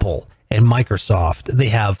like Apple and Microsoft, they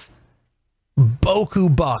have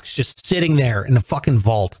boku bucks just sitting there in a fucking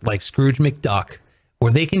vault like Scrooge McDuck,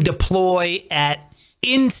 where they can deploy at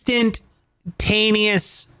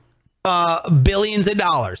instantaneous billions of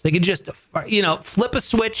dollars. They could just, flip a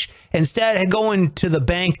switch instead of going to the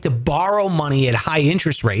bank to borrow money at high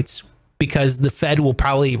interest rates, because the Fed will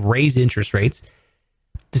probably raise interest rates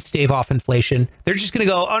to stave off inflation. They're just going to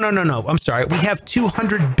go, oh, no. I'm sorry. We have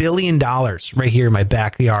 $200 billion right here in my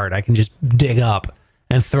backyard. I can just dig up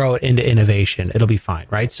and throw it into innovation. It'll be fine,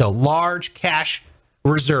 right? So large cash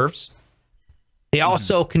reserves. They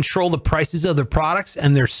also control the prices of their products,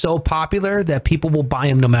 and they're so popular that people will buy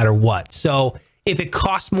them no matter what. So if it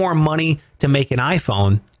costs more money to make an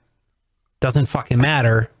iPhone, doesn't fucking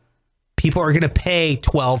matter. People are going to pay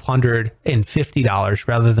 $1,250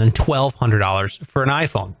 rather than $1,200 for an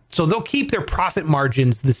iPhone. So they'll keep their profit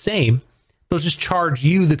margins the same. They'll just charge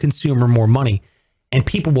you, the consumer, more money, and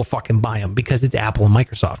people will fucking buy them because it's Apple and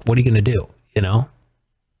Microsoft. What are you going to do? You know?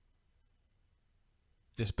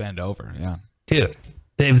 Just bend over. Yeah. Dude,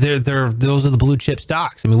 they're those are the blue chip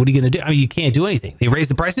stocks. I mean, what are you going to do? I mean, you can't do anything. They raise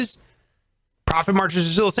the prices. Profit margins are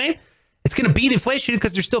still the same. It's going to beat inflation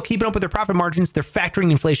because they're still keeping up with their profit margins. They're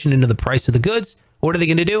factoring inflation into the price of the goods. What are they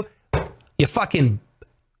going to do? You fucking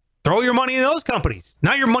throw your money in those companies.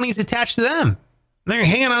 Now your money's attached to them. They're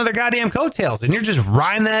hanging on to their goddamn coattails, and you're just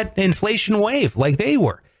riding that inflation wave like they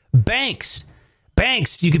were. Banks,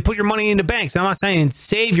 you could put your money into banks. I'm not saying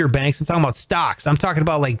save your banks. I'm talking about stocks. I'm talking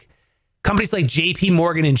about like companies like JP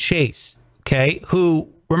Morgan and Chase, okay?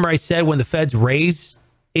 Who, remember I said when the feds raise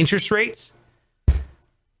interest rates?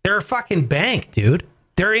 They're a fucking bank, dude.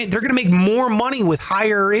 They're going to make more money with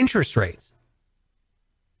higher interest rates.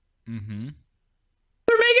 Mm-hmm.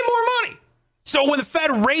 They're making more money. So when the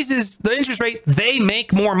Fed raises the interest rate, they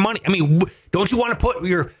make more money. I mean, don't you want to put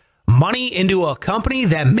your money into a company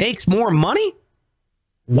that makes more money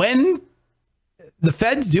when the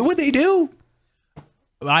Feds do what they do?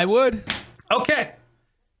 I would. Okay.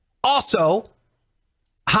 Also,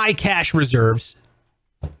 high cash reserves,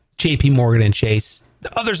 JP Morgan and Chase.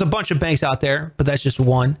 There's a bunch of banks out there, but that's just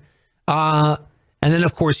one. And then,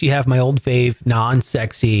 of course, you have my old fave,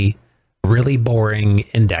 non-sexy, really boring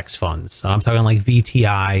index funds. So I'm talking like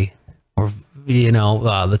VTI or,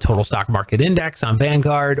 the total stock market index on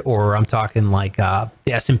Vanguard, or I'm talking like the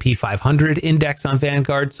S&P 500 index on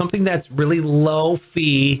Vanguard, something that's really low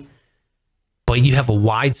fee, but you have a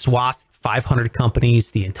wide swath, 500 companies,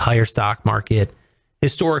 the entire stock market.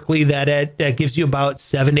 Historically, that gives you about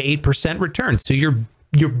 7 to 8% return. So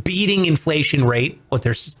you're beating inflation rate, what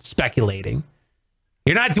they're speculating.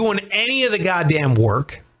 You're not doing any of the goddamn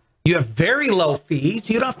work. You have very low fees.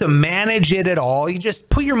 You don't have to manage it at all. You just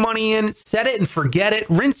put your money in, set it and forget it,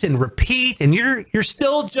 rinse and repeat, and you're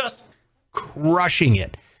still just crushing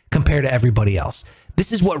it compared to everybody else.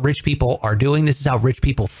 This is what rich people are doing. This is how rich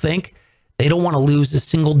people think. They don't want to lose a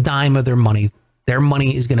single dime of their money. Their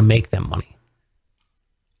money is going to make them money.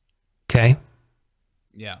 Okay?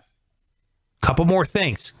 Yeah. Couple more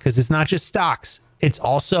things, because it's not just stocks. It's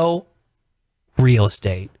also real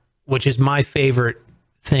estate, which is my favorite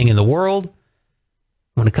thing in the world.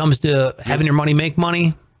 When it comes to having your money make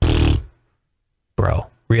money, bro,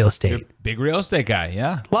 real estate. You're a big real estate guy,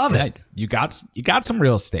 yeah. Love it. You got some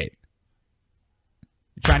real estate.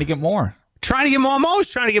 You're trying to get more. Trying to get more. I'm always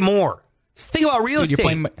trying to get more. Just think about real estate.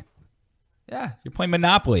 You're playing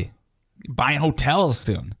Monopoly. You're buying hotels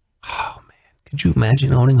soon. Oh, man. Could you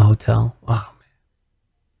imagine owning a hotel? Oh,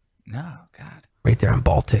 man. No, God. Right there on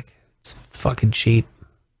Baltic. It's fucking cheap.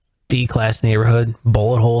 D-class neighborhood.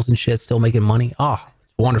 Bullet holes and shit. Still making money. Oh,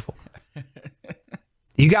 wonderful.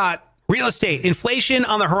 You got real estate. Inflation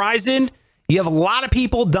on the horizon. You have a lot of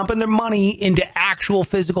people dumping their money into actual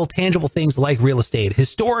physical, tangible things like real estate.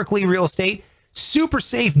 Historically, real estate, super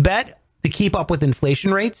safe bet to keep up with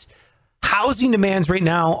inflation rates. Housing demands right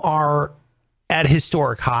now are at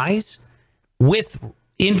historic highs with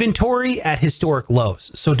inventory at historic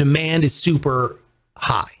lows. So demand is super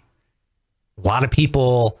high. A lot of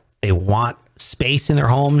people, they want space in their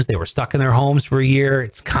homes. They were stuck in their homes for a year.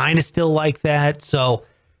 It's kind of still like that. So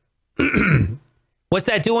what's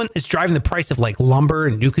that doing? It's driving the price of like lumber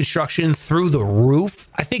and new construction through the roof.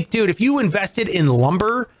 I think, dude, if you invested in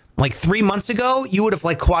lumber like 3 months ago, you would have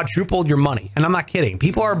like quadrupled your money. And I'm not kidding.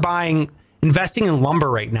 People are investing in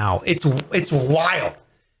lumber right now. It's wild.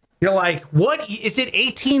 You're like, what is it?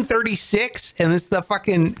 1836, and it's the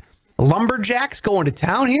fucking lumberjacks going to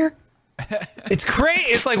town here. It's crazy.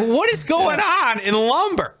 It's like, what is going on in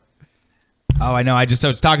lumber? Oh, I know. I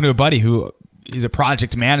was talking to a buddy who he's a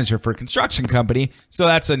project manager for a construction company, so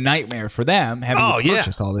that's a nightmare for them having to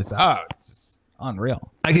purchase all this. Oh, it's just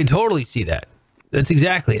unreal. I can totally see that. That's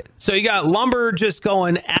exactly it. So you got lumber just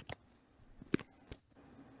going.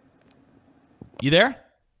 You there?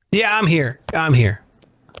 Yeah, I'm here.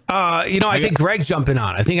 I think Greg's jumping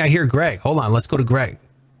on. I think I hear Greg. Hold on. Let's go to Greg.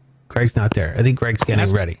 Greg's not there. I think Greg's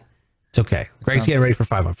getting ready. It's okay. Greg's getting ready for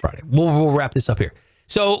 5 on Friday. We'll wrap this up here.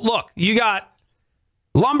 So look, you got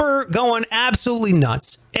lumber going absolutely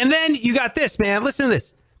nuts. And then you got this, man. Listen to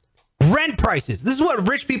this. Rent prices. This is what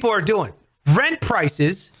rich people are doing. Rent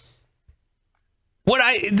prices.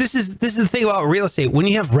 This is the thing about real estate. When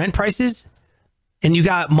you have rent prices, and you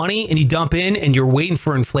got money and you dump in and you're waiting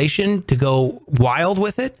for inflation to go wild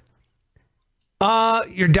with it,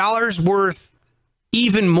 your dollar's worth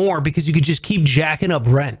even more because you could just keep jacking up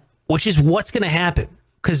rent, which is what's going to happen.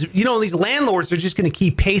 Because, you know, these landlords are just going to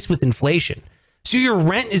keep pace with inflation. So your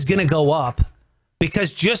rent is going to go up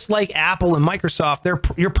because just like Apple and Microsoft,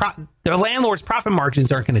 their landlords' profit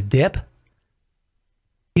margins aren't going to dip.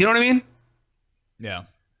 You know what I mean? Yeah.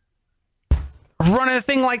 Running a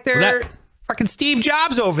thing like they're fucking Steve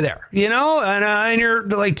Jobs over there, you know, and you're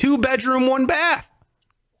like 2-bedroom, 1 bath.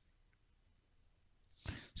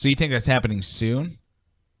 So you think that's happening soon?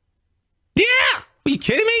 Yeah. Are you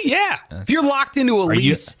kidding me? Yeah. If you're locked into a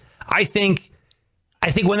lease, I think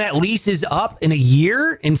when that lease is up in a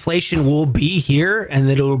year, inflation will be here, and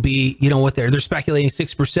that it'll be, you know what, they're speculating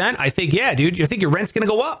 6%. I think, yeah, dude, I think your rent's going to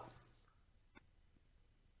go up.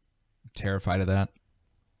 I'm terrified of that.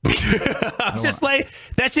 I'm just like,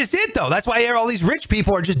 that's just it, though. That's why all these rich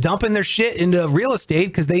people are just dumping their shit into real estate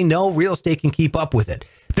because they know real estate can keep up with it.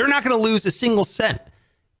 They're not going to lose a single cent.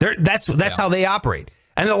 That's how they operate.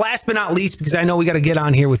 And the last but not least, because I know we got to get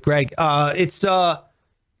on here with Greg, it's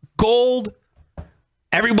gold.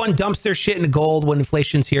 Everyone dumps their shit into gold when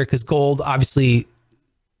inflation's here because gold obviously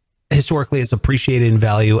historically has appreciated in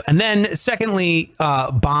value. And then secondly,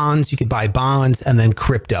 bonds. You could buy bonds, and then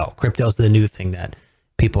crypto. Crypto's the new thing that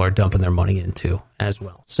people are dumping their money into as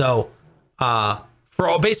well. So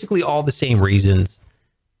for basically all the same reasons,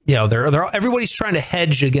 you know, everybody's trying to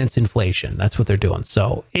hedge against inflation. That's what they're doing.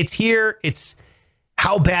 So it's here. It's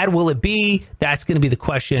how bad will it be? That's going to be the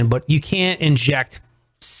question. But you can't inject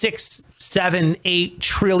 $6, $7, $8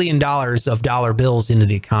 trillion of dollar bills into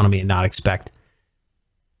the economy and not expect.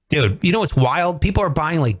 Dude, you know what's wild? People are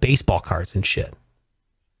buying like baseball cards and shit.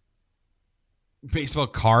 Baseball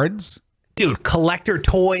cards? Dude, collector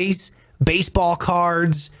toys, baseball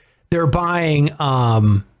cards. They're buying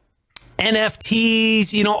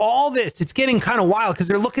NFTs, you know, all this. It's getting kind of wild because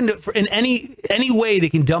they're looking for in any way they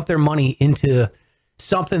can dump their money into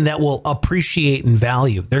something that will appreciate in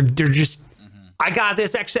value. They're just, I got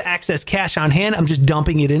this extra excess cash on hand. I'm just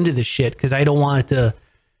dumping it into this shit because I don't want it to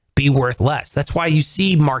be worth less. That's why you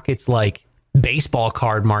see markets like baseball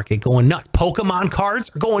card market going nuts. Pokemon cards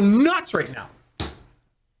are going nuts right now.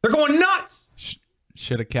 They're going nuts.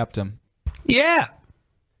 Should have kept them. Yeah.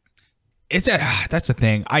 That's the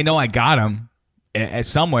thing. I know I got them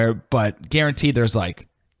somewhere, but guaranteed there's like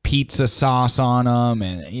pizza sauce on them,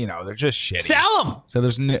 and you know they're just shitty. Sell them. So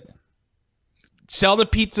there's sell the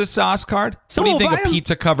pizza sauce card. Someone what do you will think a buy 'em.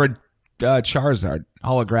 pizza covered Charizard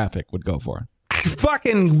holographic would go for?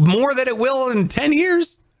 Fucking more than it will in 10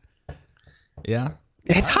 years. Yeah.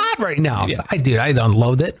 It's hot right now. Yeah. I'd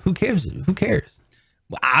unload it. Who cares? Who cares?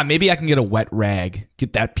 Maybe I can get a wet rag,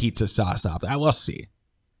 get that pizza sauce off. We'll see.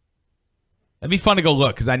 That'd be fun to go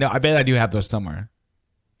look because I bet I do have those somewhere.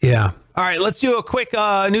 Yeah. All right, let's do a quick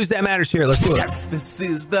news that matters here. Let's do it. Yes, this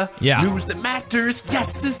is the news that matters.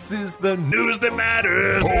 Yes, this is the news that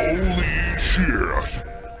matters. Holy shit.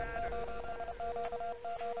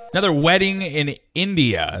 Another wedding in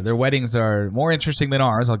India. Their weddings are more interesting than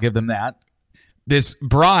ours. I'll give them that. This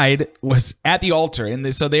bride was at the altar,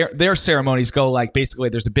 and so their ceremonies go like basically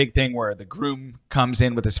there's a big thing where the groom comes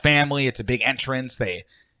in with his family. It's a big entrance. They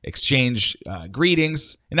exchange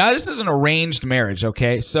greetings. And now this is an arranged marriage,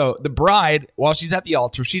 okay? So the bride, while she's at the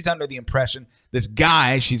altar, she's under the impression this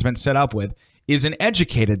guy she's been set up with is an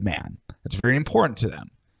educated man. That's very important to them.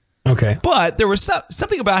 Okay. But there was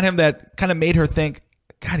something about him that kind of made her think,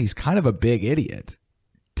 God, he's kind of a big idiot.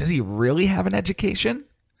 Does he really have an education?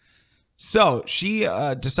 So she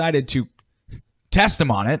decided to test him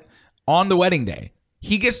on it on the wedding day.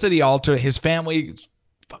 He gets to the altar. His family is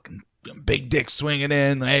fucking big dick swinging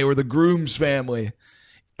in. Hey, we're the groom's family.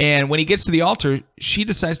 And when he gets to the altar, she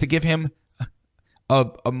decides to give him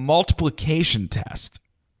a multiplication test,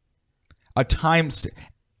 a times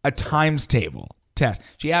table test.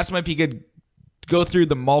 She asked him if he could go through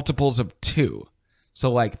the multiples of 2.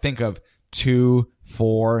 So like think of 2,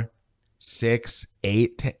 4, 6,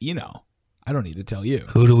 8, 10, you know. I don't need to tell you.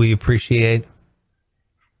 Who do we appreciate?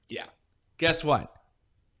 Yeah. Guess what?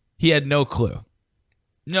 He had no clue.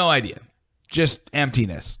 No idea. Just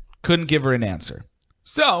emptiness. Couldn't give her an answer.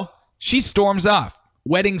 So she storms off.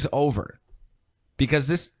 Wedding's over. Because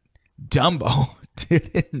this Dumbo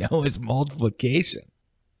didn't know his multiplication.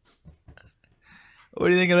 What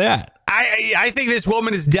do you think of that? I think this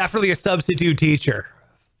woman is definitely a substitute teacher.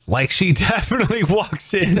 Like she definitely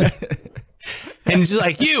walks in and she's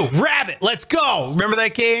like, you, rabbit, let's go. Remember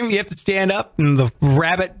that game? You have to stand up and the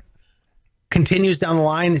rabbit continues down the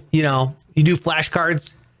line. You know, you do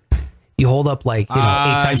flashcards. You hold up like, 8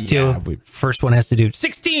 times 2. First one has to do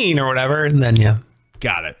 16 or whatever. And then,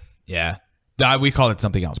 Got it. Yeah. We called it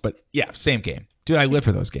something else. But yeah, same game. Dude, I live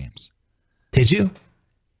for those games. Did you?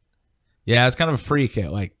 Yeah, it's kind of a freak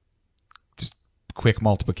at like just quick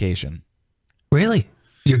multiplication. Really?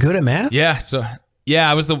 You're good at math? Yeah. So yeah,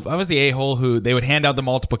 I was the a-hole who they would hand out the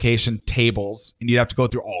multiplication tables and you'd have to go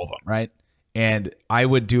through all of them, right? And I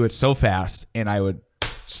would do it so fast and I would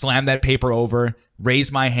slam that paper over,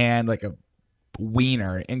 raise my hand like a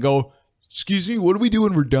wiener and go, "Excuse me, what do we do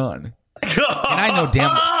when we're done?" And I know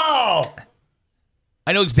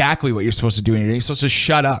I know exactly what you're supposed to do. You're supposed to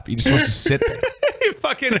shut up. You're supposed to sit there. You're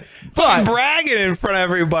fucking bragging in front of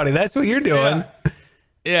everybody. That's what you're doing.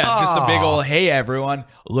 Yeah, just a big old, "Hey, everyone,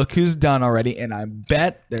 look who's done already." And I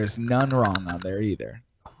bet there's none wrong on there either.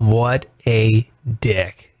 What a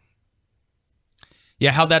dick.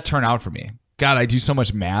 Yeah, how'd that turn out for me? God, I do so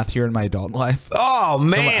much math here in my adult life. Oh,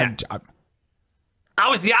 man. I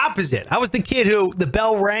was the opposite. I was the kid who the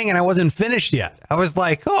bell rang and I wasn't finished yet. I was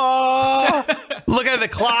like, looking at the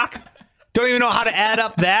clock. Don't even know how to add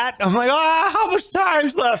up that. I'm like, how much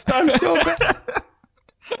time's left? I'm so bad.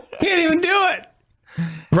 Can't even do it.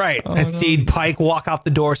 Right. And see Pike walk out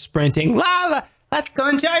the door sprinting. Let's go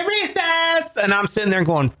enjoy recess. And I'm sitting there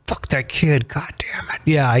going, fuck that kid. God damn it.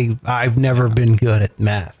 Yeah, I've never been good at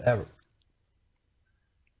math ever.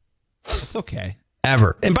 It's okay.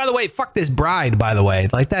 Ever. And by the way, fuck this bride, by the way.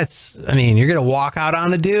 Like that's, I mean, you're going to walk out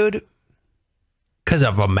on a dude because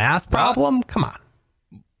of a math problem? Come on.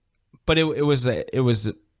 But it was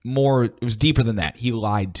deeper than that. He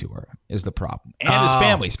lied to her is the problem. And his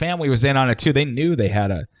family. His family was in on it too. They knew they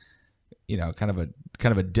had a, kind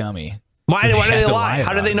of a dummy. Why did they lie?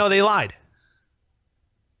 How did they know they lied?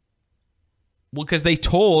 Well, because they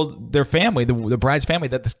told their family, the bride's family,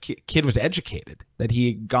 that this kid was educated, that he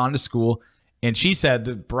had gone to school. And she said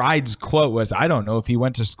the bride's quote was, "I don't know if he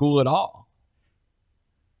went to school at all."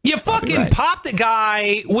 You fucking popped a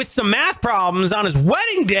guy with some math problems on his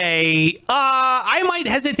wedding day. I might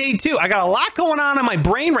hesitate too. I got a lot going on in my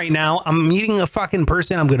brain right now. I'm meeting a fucking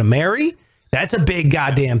person I'm going to marry. That's a big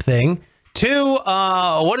goddamn thing. 2,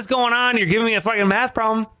 what is going on? You're giving me a fucking math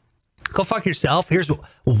problem. Go fuck yourself. Here's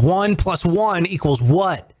 1 + 1 =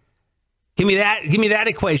 what? Give me that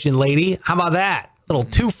equation, lady. How about that? Little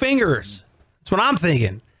 2 fingers. That's what I'm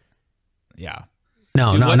thinking. Yeah.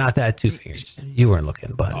 No, not that 2 fingers. You weren't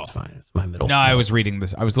looking, but it's fine. It's my middle. No, I was reading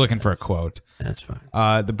this. I was looking for a quote. That's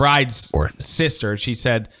fine. The bride's sister, she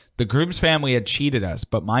said, "The groom's family had cheated us,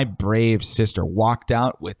 but my brave sister walked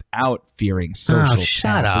out without fearing social." Oh,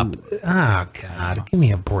 shut up. Oh, God. Give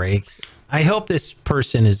me a break. I hope this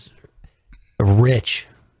person is rich,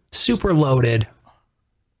 super loaded.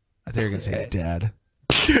 I think you're going to say dead.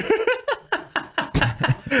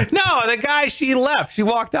 No, the guy she left, she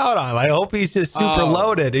walked out on. I hope he's just super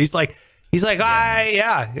loaded. He's like,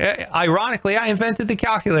 ironically, I invented the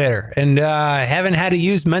calculator and haven't had to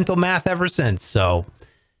use mental math ever since. So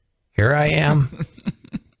here I am,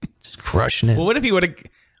 just crushing it. Well, what if he would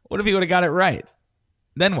have got it right?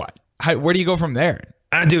 Then what? Where do you go from there?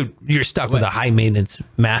 Dude, you're stuck with a high maintenance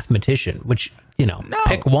mathematician, which,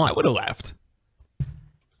 pick one. I would have left.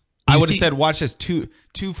 I would have said, "Watch this, 2,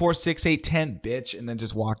 4, 6, 8, 10, bitch," and then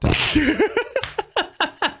just walked off.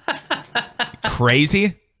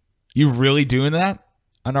 Crazy? You really doing that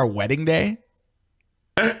on our wedding day?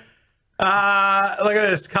 Look at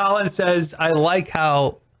this. Colin says, "I like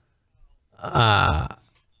how."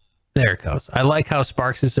 There it goes. I like how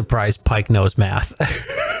Sparks is surprised Pike knows math.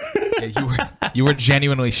 Yeah, you were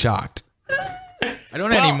genuinely shocked. I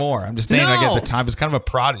don't anymore. I'm just saying, like at the time, it was kind of a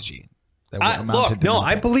prodigy.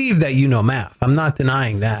 I believe that you know math. I'm not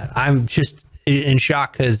denying that. I'm just in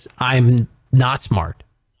shock because I'm not smart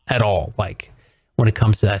at all. Like when it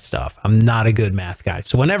comes to that stuff, I'm not a good math guy.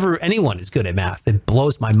 So whenever anyone is good at math, it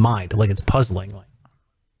blows my mind. Like it's puzzling. Like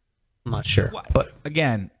I'm not sure. But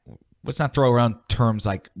again, let's not throw around terms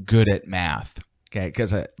like good at math. Okay,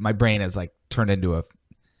 because my brain is like turned into a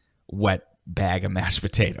wet bag of mashed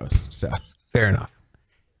potatoes. So fair enough.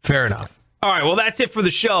 Fair enough. All right, well, that's it for the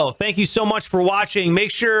show. Thank you so much for watching. Make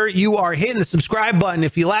sure you are hitting the subscribe button.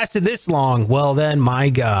 If you lasted this long, well, then, my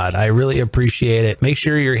God, I really appreciate it. Make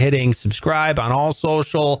sure you're hitting subscribe on all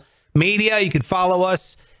social media. You can follow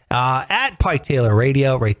us at Pike Taylor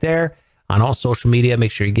Radio right there on all social media. Make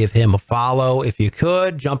sure you give him a follow if you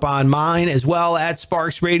could. Jump on mine as well at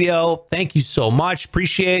Sparks Radio. Thank you so much.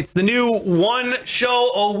 Appreciate it. It's the new 1 show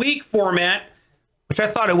a week format, which I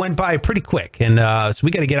thought it went by pretty quick. And so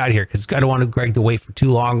we got to get out of here because I don't want Greg to wait for too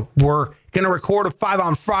long. We're going to record a 5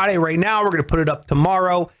 on Friday right now. We're going to put it up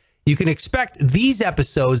tomorrow. You can expect these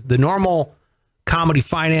episodes, the normal comedy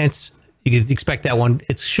finance You can expect that one.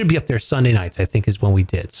 It should be up there Sunday nights, I think, is when we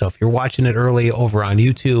did. So if you're watching it early over on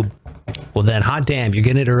YouTube, well then, hot damn, you're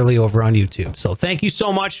getting it early over on YouTube. So thank you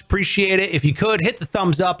so much. Appreciate it. If you could, hit the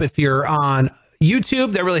thumbs up if you're on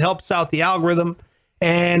YouTube. That really helps out the algorithm.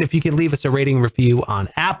 And if you could leave us a rating review on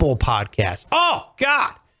Apple Podcasts. Oh,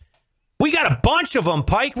 God. We got a bunch of them,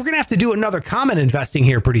 Pike. We're going to have to do another comment investing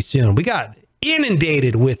here pretty soon. We got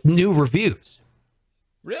inundated with new reviews.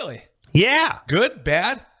 Really? Yeah. Good?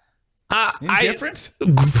 Bad? Indifferent?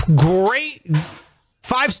 Great.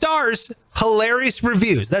 5 stars. Hilarious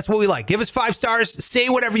reviews. That's what we like. Give us 5 stars. Say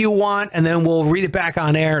whatever you want, and then we'll read it back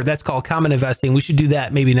on air. That's called comment investing. We should do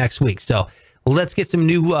that maybe next week. So let's get some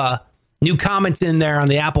new comments in there on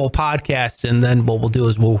the Apple Podcasts, and then what we'll do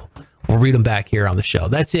is we'll read them back here on the show.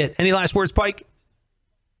 That's it. Any last words, Pike?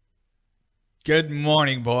 Good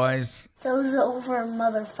morning, boys. Those over,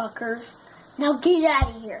 motherfuckers. Now get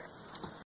out of here.